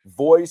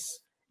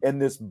voice in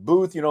this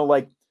booth.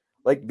 Like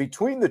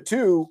between the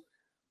two,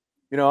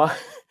 I'm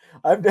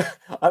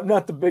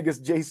not the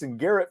biggest Jason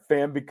Garrett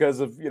fan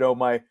because of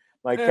my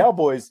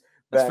Cowboys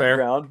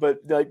background, but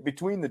like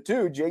between the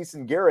two,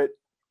 Jason Garrett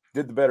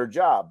did the better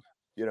job.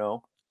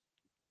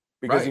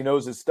 Because he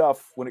knows his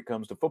stuff when it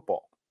comes to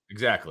football.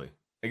 Exactly.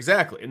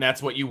 And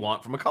that's what you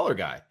want from a color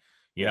guy,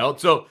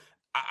 So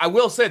I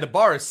will say the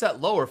bar is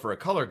set lower for a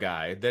color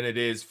guy than it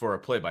is for a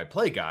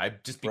play-by-play guy,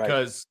 just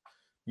because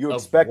you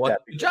expect what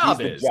that the job he's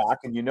the is. jock,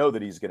 and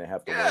that he's going to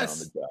have to learn on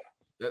the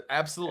job.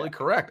 Absolutely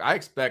correct. I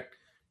expect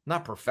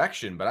not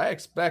perfection, but I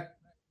expect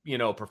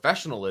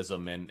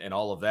professionalism and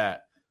all of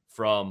that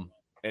from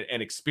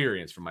an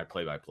experience from my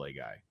play-by-play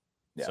guy.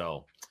 Yeah.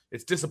 So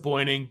it's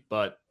disappointing,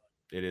 but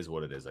it is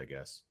what it is, I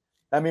guess.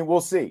 I mean,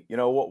 we'll see.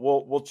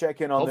 We'll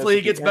check in on. Hopefully,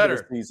 this he gets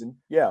better. Season,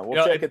 yeah.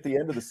 We'll check at the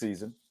end of the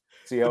season.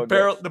 See how it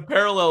goes. The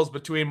parallels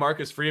between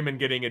Marcus Freeman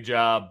getting a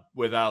job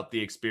without the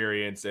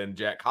experience and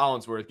Jack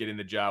Collinsworth getting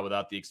the job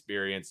without the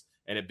experience,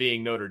 and it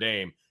being Notre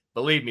Dame.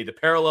 Believe me, the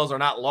parallels are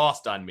not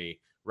lost on me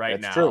now.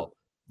 That's true.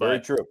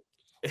 Very true.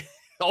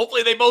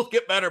 Hopefully, they both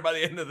get better by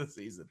the end of the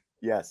season.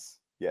 Yes.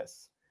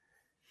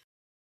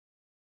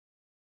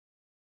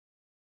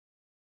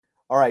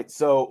 All right,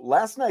 so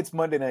last night's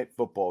Monday Night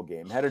Football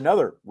game had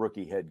another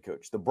rookie head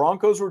coach. The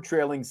Broncos were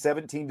trailing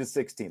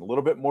 17-16, a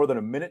little bit more than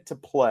a minute to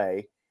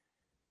play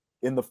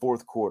in the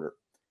fourth quarter.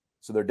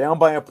 So they're down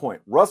by a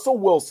point. Russell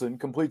Wilson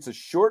completes a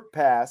short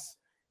pass.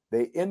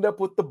 They end up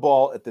with the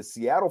ball at the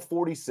Seattle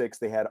 46.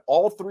 They had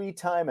all 3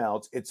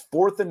 timeouts. It's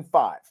 4th and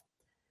 5.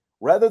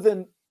 Rather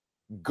than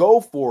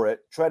go for it,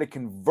 try to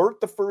convert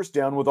the first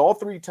down with all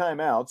 3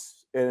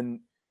 timeouts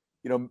and,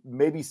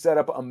 maybe set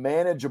up a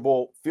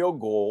manageable field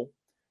goal,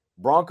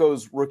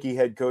 Broncos rookie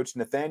head coach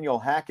Nathaniel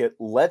Hackett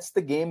lets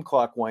the game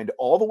clock wind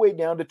all the way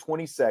down to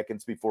 20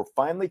 seconds before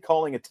finally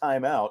calling a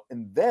timeout.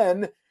 And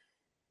then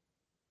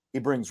he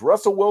brings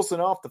Russell Wilson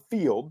off the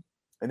field,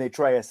 and they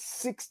try a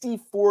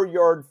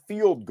 64-yard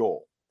field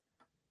goal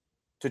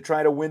to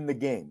try to win the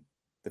game.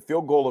 The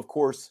field goal, of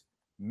course,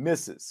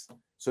 misses.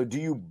 So do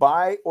you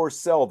buy or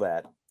sell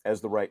that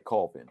as the right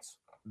call, Vince?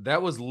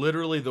 That was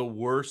literally the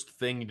worst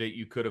thing that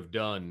you could have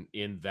done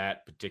in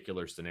that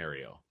particular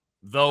scenario.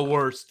 The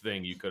worst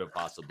thing you could have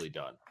possibly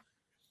done.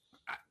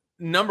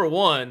 Number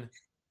one,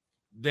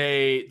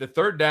 the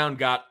third down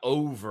got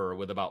over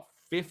with about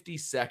 50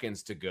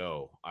 seconds to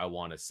go, I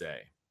want to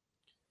say.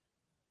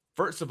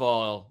 First of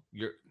all,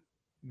 you're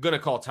going to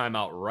call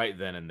timeout right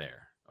then and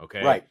there,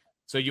 okay? Right.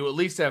 So you at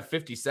least have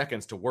 50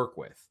 seconds to work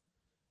with.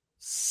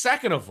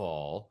 Second of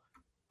all,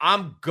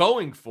 I'm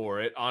going for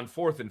it on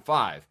 4th and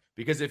 5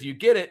 because if you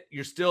get it,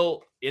 you're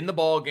still in the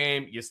ball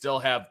game. You still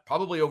have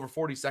probably over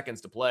 40 seconds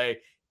to play,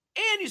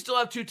 and you still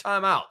have 2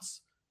 timeouts,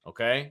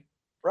 okay?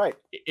 Right.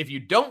 If you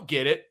don't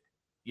get it,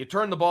 you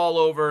turn the ball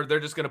over. They're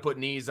just going to put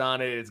knees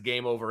on it. It's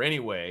game over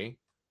anyway,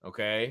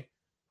 okay?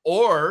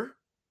 Or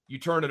you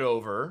turn it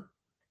over.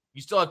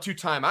 You still have 2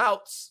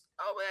 timeouts.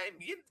 Oh,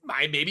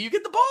 man, maybe you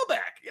get the ball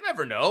back. You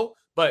never know.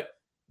 But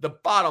the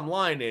bottom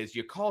line is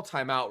you call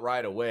timeout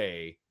right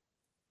away.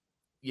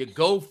 You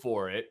go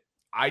for it.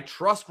 I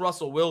trust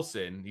Russell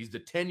Wilson. He's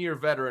the 10-year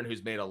veteran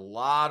who's made a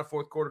lot of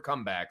fourth quarter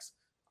comebacks.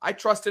 I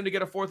trust him to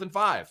get a 4th and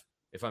 5,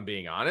 if I'm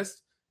being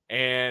honest.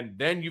 And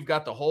then you've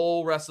got the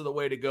whole rest of the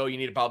way to go. You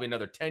need probably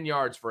another 10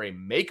 yards for a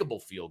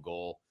makeable field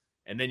goal,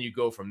 and then you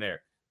go from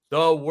there.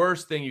 The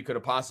worst thing you could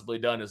have possibly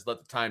done is let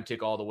the time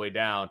tick all the way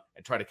down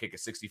and try to kick a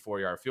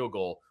 64-yard field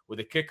goal with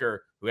a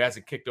kicker who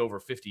hasn't kicked over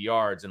 50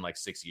 yards in like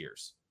 6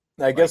 years.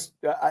 I guess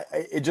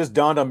it just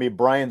dawned on me.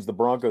 Brian's the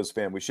Broncos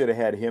fan. We should have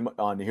had him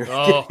on here.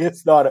 Oh.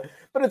 It's not,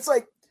 but it's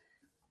like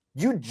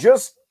you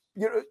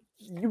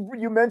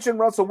mentioned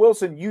Russell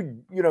Wilson.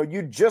 You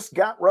just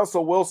got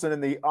Russell Wilson in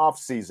the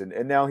offseason,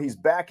 and now he's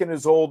back in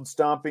his old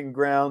stomping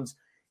grounds.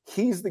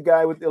 He's the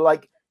guy with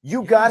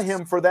you got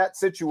him for that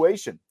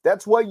situation.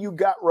 That's why you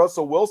got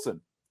Russell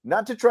Wilson,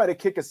 not to try to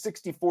kick a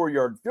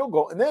 64-yard field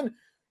goal. And then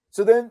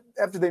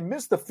after they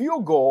miss the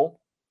field goal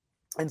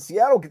and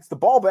Seattle gets the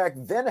ball back,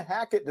 then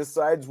Hackett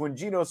decides when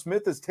Geno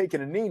Smith has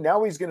taken a knee,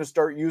 now he's going to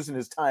start using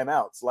his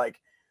timeouts. Like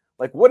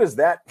what is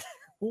that?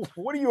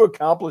 What are you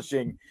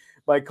accomplishing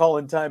by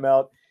calling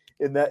timeout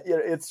in that?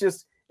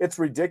 It's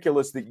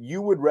ridiculous that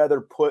you would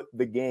rather put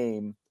the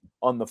game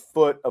on the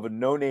foot of a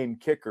no-name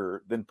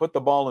kicker than put the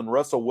ball in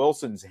Russell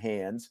Wilson's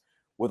hands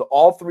with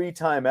all 3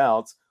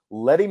 timeouts,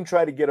 let him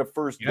try to get a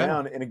first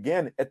down. And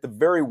again, at the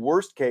very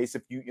worst case,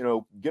 if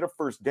you get a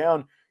first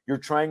down, you're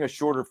trying a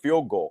shorter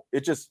field goal.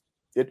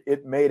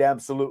 It made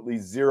absolutely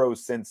zero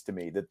sense to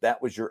me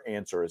that was your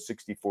answer, a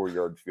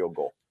 64-yard field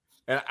goal.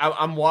 And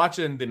I'm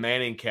watching the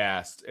Manning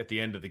cast at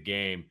the end of the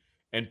game,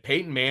 and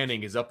Peyton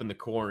Manning is up in the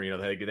corner.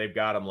 They've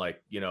got him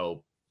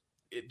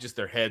just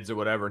their heads or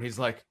whatever, and he's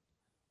like,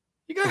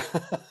 "You got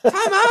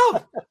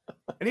timeout,"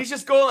 and he's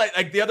just going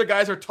like the other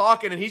guys are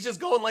talking, and he's just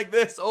going like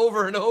this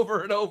over and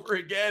over and over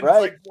again. Right.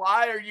 It's like,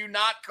 why are you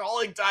not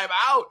calling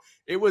timeout?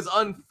 It was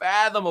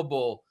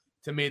unfathomable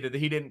to me that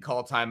he didn't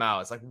call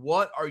timeout. It's like,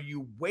 what are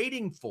you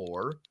waiting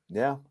for?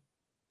 Yeah.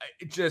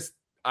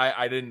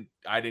 I didn't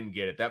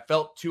get it. That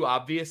felt too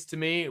obvious to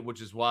me, which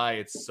is why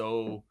it's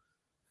so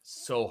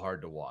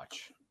hard to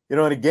watch. And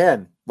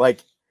again,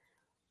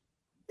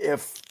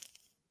 if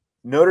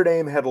Notre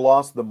Dame had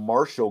lost the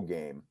Marshall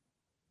game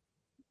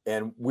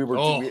and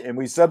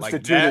we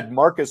substituted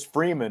Marcus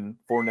Freeman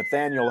for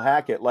Nathaniel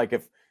Hackett,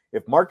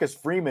 if Marcus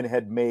Freeman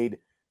had made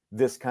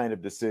this kind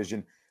of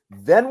decision,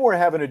 then we're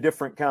having a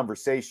different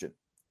conversation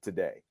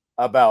today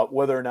about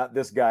whether or not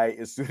this guy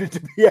is suited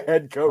to be a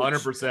head coach.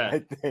 100%. I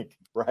think,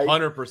 right?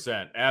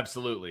 100%.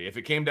 Absolutely. If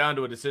it came down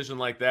to a decision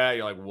like that,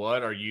 you're like,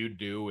 what are you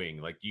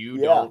doing? You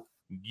don't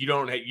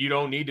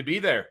need to be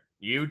there.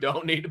 You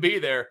don't need to be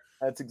there.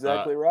 That's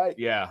exactly right.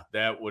 Yeah,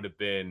 that would have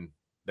been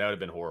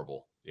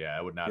horrible. Yeah,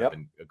 it would not have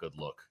been a good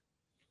look.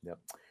 Yep.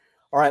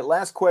 All right,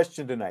 last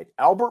question tonight.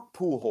 Albert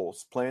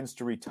Pujols plans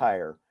to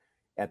retire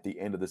at the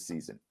end of the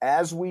season.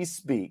 As we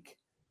speak,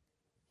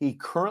 he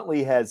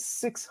currently has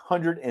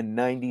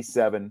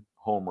 697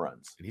 home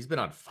runs. And he's been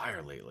on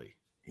fire lately.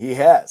 He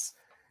has.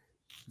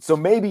 So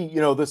maybe,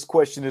 this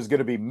question is going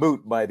to be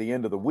moot by the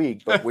end of the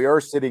week, but we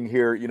are sitting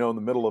here, in the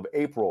middle of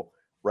April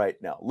right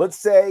now. Let's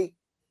say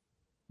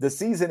the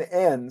season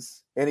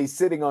ends and he's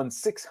sitting on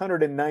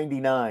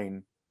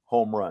 699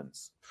 home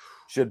runs.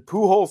 Should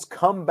Pujols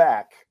come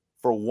back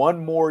for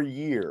one more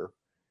year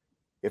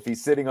if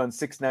he's sitting on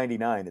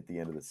 699 at the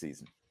end of the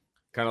season?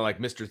 Kind of like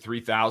Mr.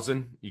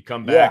 3000. You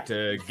come back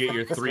to get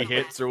your 3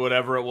 hits or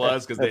whatever it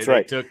was because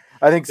they took.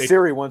 I think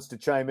Siri wants to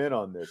chime in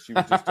on this. She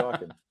was just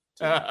talking.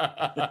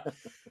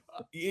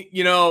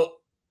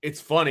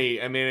 It's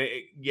funny. I mean,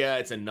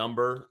 it's a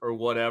number or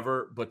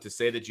whatever, but to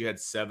say that you had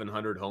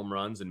 700 home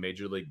runs in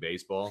Major League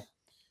Baseball,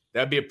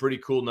 that'd be a pretty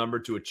cool number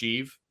to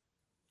achieve.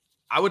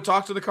 I would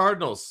talk to the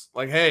Cardinals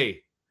like,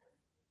 hey,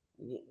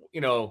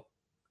 how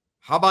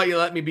about you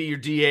let me be your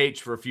DH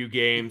for a few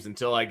games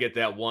until I get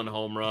that 1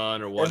 home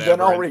run or whatever. And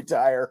then I'll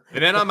retire.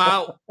 And then I'm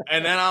out.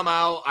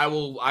 I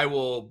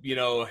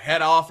will,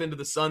 head off into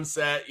the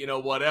sunset,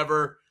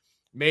 whatever.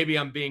 Maybe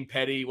I'm being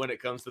petty when it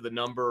comes to the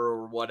number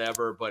or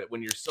whatever, but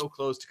when you're so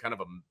close to kind of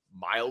a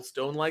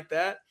milestone like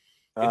that,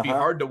 it'd be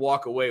hard to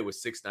walk away with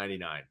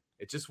 699.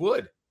 It just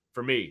would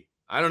for me.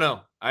 I don't know.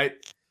 I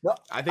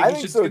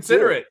think you should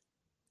consider it.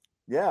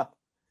 Yeah.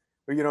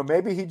 Or,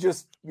 maybe he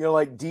just,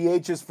 like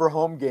DHs for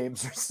home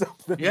games or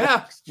something.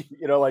 Yeah.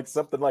 Like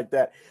something like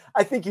that.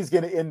 I think he's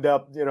going to end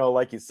up,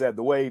 like you said,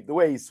 the way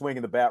he's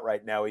swinging the bat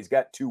right now, he's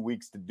got 2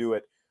 weeks to do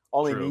it.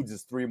 All he needs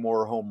is 3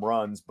 more home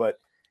runs, but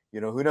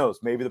who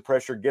knows? Maybe the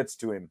pressure gets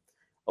to him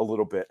a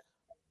little bit.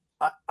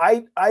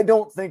 I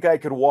don't think I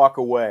could walk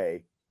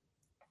away,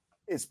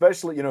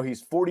 especially,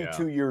 he's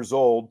 42 years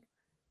old,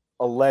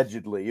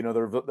 allegedly.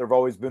 There've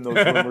always been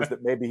those rumors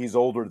that maybe he's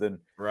older than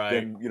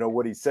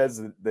what he says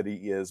that he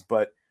is.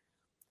 But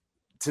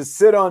to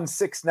sit on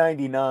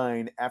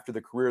 699 after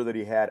the career that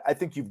he had, I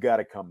think you've got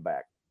to come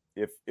back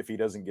if he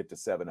doesn't get to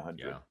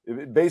 700.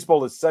 Yeah.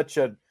 Baseball is such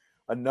a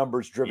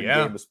numbers-driven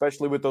game,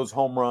 especially with those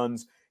home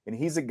runs. And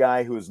he's a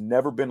guy who has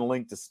never been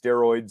linked to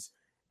steroids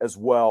as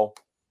well.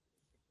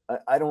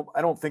 I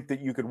don't think that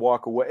you could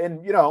walk away.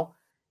 And,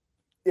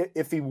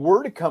 if he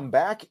were to come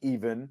back,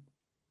 even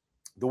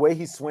the way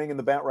he's swinging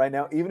the bat right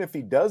now, even if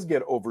he does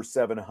get over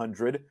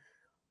 700,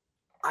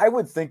 I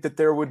would think that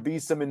there would be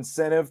some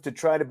incentive to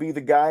try to be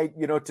the guy,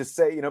 to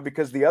say,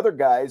 because the other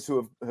guys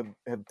who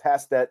have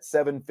passed that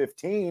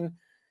 715,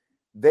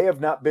 they have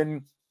not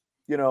been,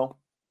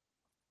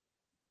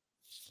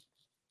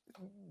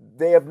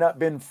 they have not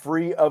been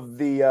free of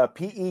the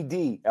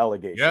PED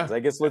allegations. Yeah. I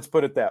guess let's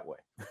put it that way.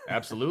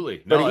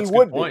 Absolutely. No, that's a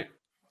good point.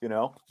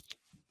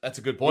 That's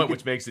a good point,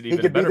 which makes it even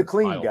better. He could be the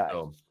clean guy.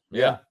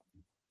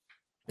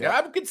 Yeah,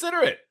 I would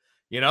consider it.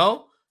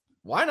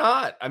 Why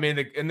not? I mean,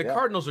 the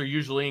Cardinals are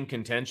usually in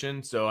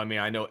contention. So, I mean,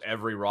 I know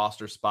every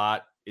roster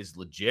spot is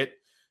legit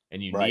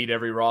and you need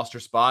every roster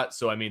spot.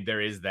 So, I mean, there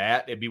is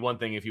that. It'd be one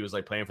thing if he was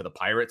like playing for the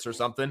Pirates or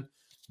something,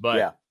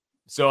 but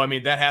so, I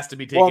mean, that has to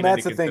be taken into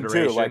consideration. Well, that's the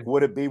thing too. Like,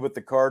 would it be with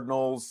the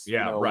Cardinals?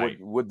 Yeah,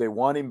 right. Would they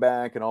want him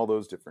back and all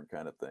those different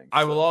kind of things?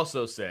 I will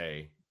also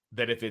say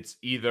that if it's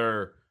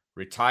either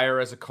retire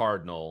as a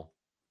Cardinal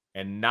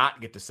and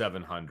not get to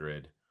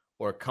 700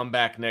 or come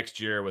back next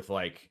year with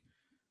like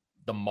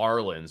the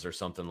Marlins or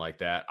something like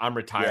that, I'm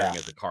retiring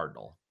as a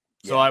Cardinal.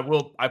 So I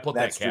put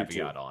that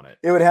caveat on it.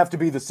 It would have to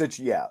be the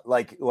situation. Yeah.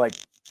 Like,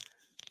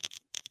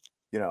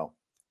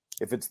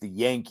 if it's the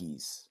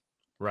Yankees.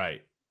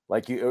 Right.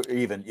 Like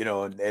even,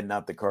 and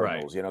not the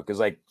Cardinals, because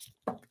like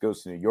if it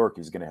goes to New York,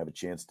 he's going to have a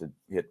chance to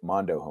hit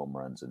Mondo home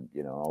runs and,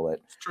 all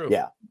that. It's true.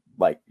 Yeah.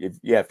 Like if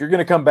you're going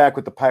to come back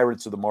with the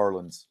Pirates or the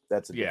Marlins,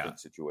 that's a different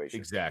situation.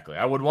 Exactly.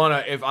 I would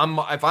want to, if I'm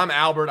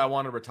Albert, I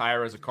want to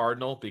retire as a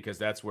Cardinal because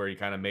that's where he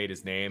kind of made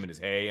his name and his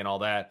hay and all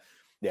that.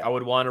 Yeah. I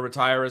would want to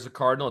retire as a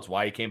Cardinal. It's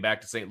why he came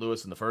back to St.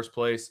 Louis in the first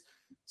place.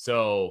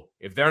 So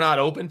if they're not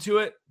open to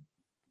it,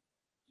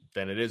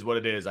 then it is what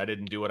it is. I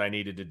didn't do what I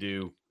needed to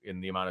do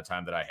in the amount of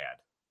time that I had.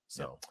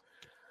 So,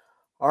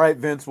 all right,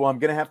 Vince. Well, I'm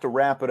going to have to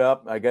wrap it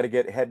up. I got to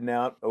get heading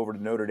out over to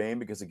Notre Dame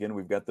because, again,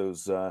 we've got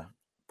those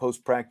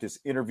post-practice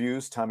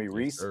interviews. Tommy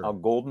Reese, Al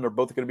Golden are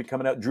both going to be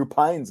coming out. Drew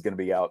Pine's going to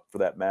be out for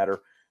that matter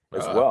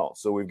as well.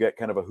 So we've got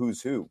kind of a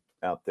who's who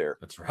out there.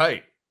 That's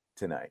right.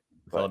 Tonight.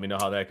 Let me know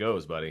how that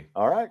goes, buddy.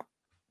 All right.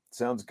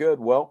 Sounds good.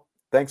 Well,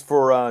 thanks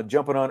for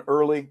jumping on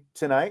early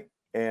tonight.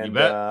 And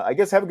I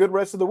guess have a good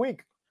rest of the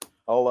week.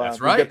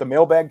 That's right. We've got the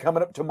mailbag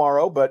coming up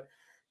tomorrow, but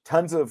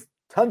tons of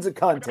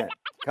content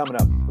coming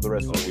up for the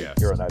rest of the week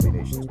here on IB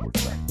Nation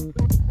Sports Talk.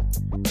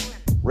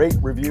 Rate,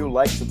 review,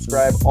 like,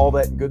 subscribe, all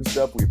that good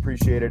stuff. We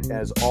appreciate it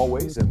as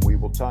always, and we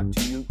will talk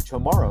to you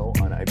tomorrow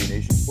on IB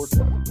Nation Sports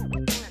Talk.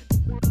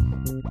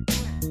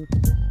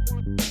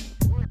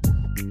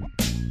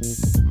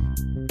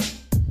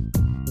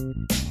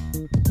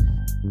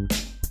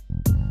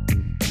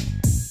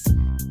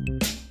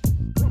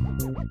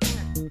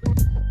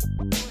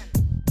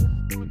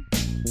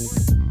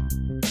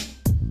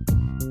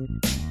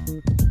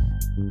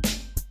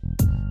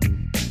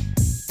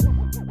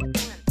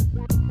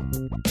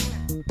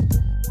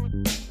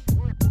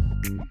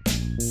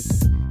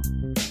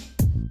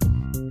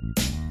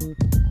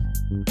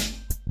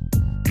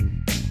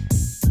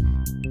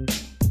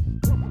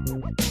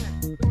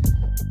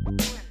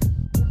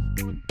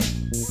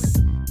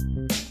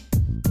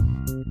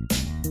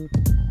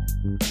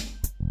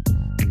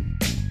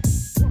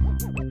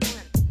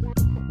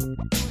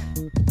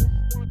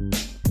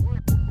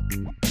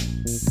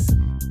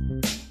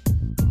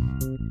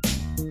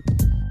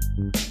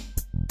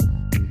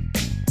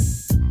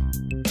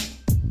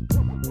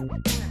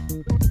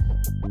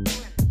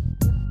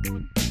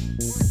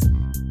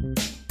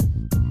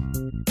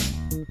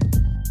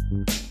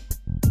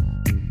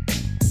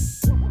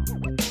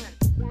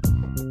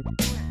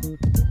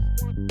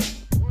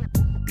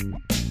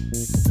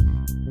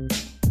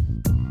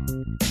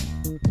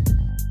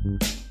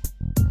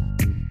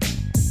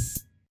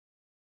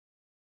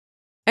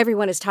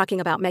 Everyone is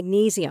talking about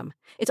magnesium.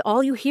 It's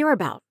all you hear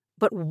about.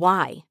 But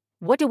why?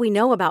 What do we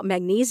know about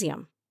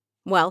magnesium?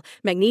 Well,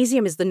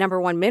 magnesium is the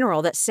 #1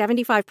 mineral that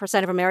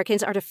 75% of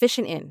Americans are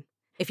deficient in.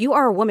 If you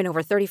are a woman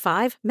over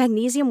 35,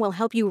 magnesium will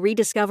help you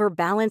rediscover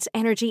balance,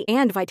 energy,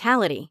 and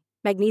vitality.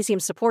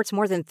 Magnesium supports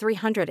more than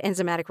 300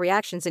 enzymatic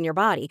reactions in your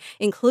body,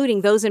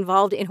 including those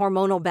involved in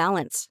hormonal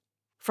balance.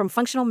 From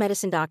functional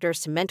medicine doctors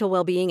to mental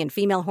well-being and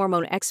female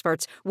hormone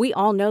experts, we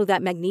all know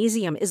that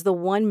magnesium is the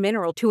one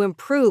mineral to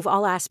improve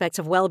all aspects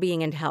of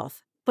well-being and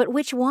health. But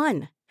which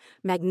one?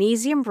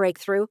 Magnesium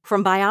Breakthrough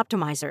from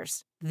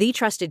Bioptimizers, the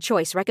trusted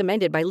choice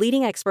recommended by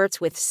leading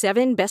experts with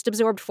 7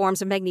 best-absorbed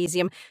forms of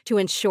magnesium to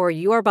ensure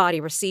your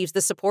body receives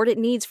the support it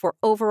needs for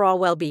overall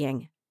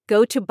well-being.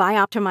 Go to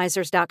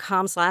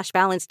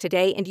bioptimizers.com/balance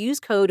today and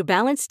use code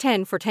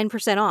BALANCE10 for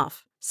 10%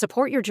 off.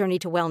 Support your journey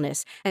to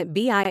wellness at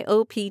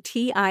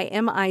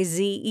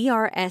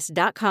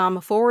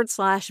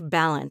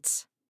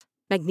bioptimizers.com/balance.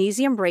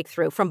 Magnesium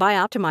Breakthrough from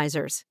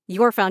Bioptimizers,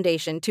 your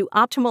foundation to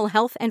optimal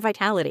health and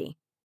vitality.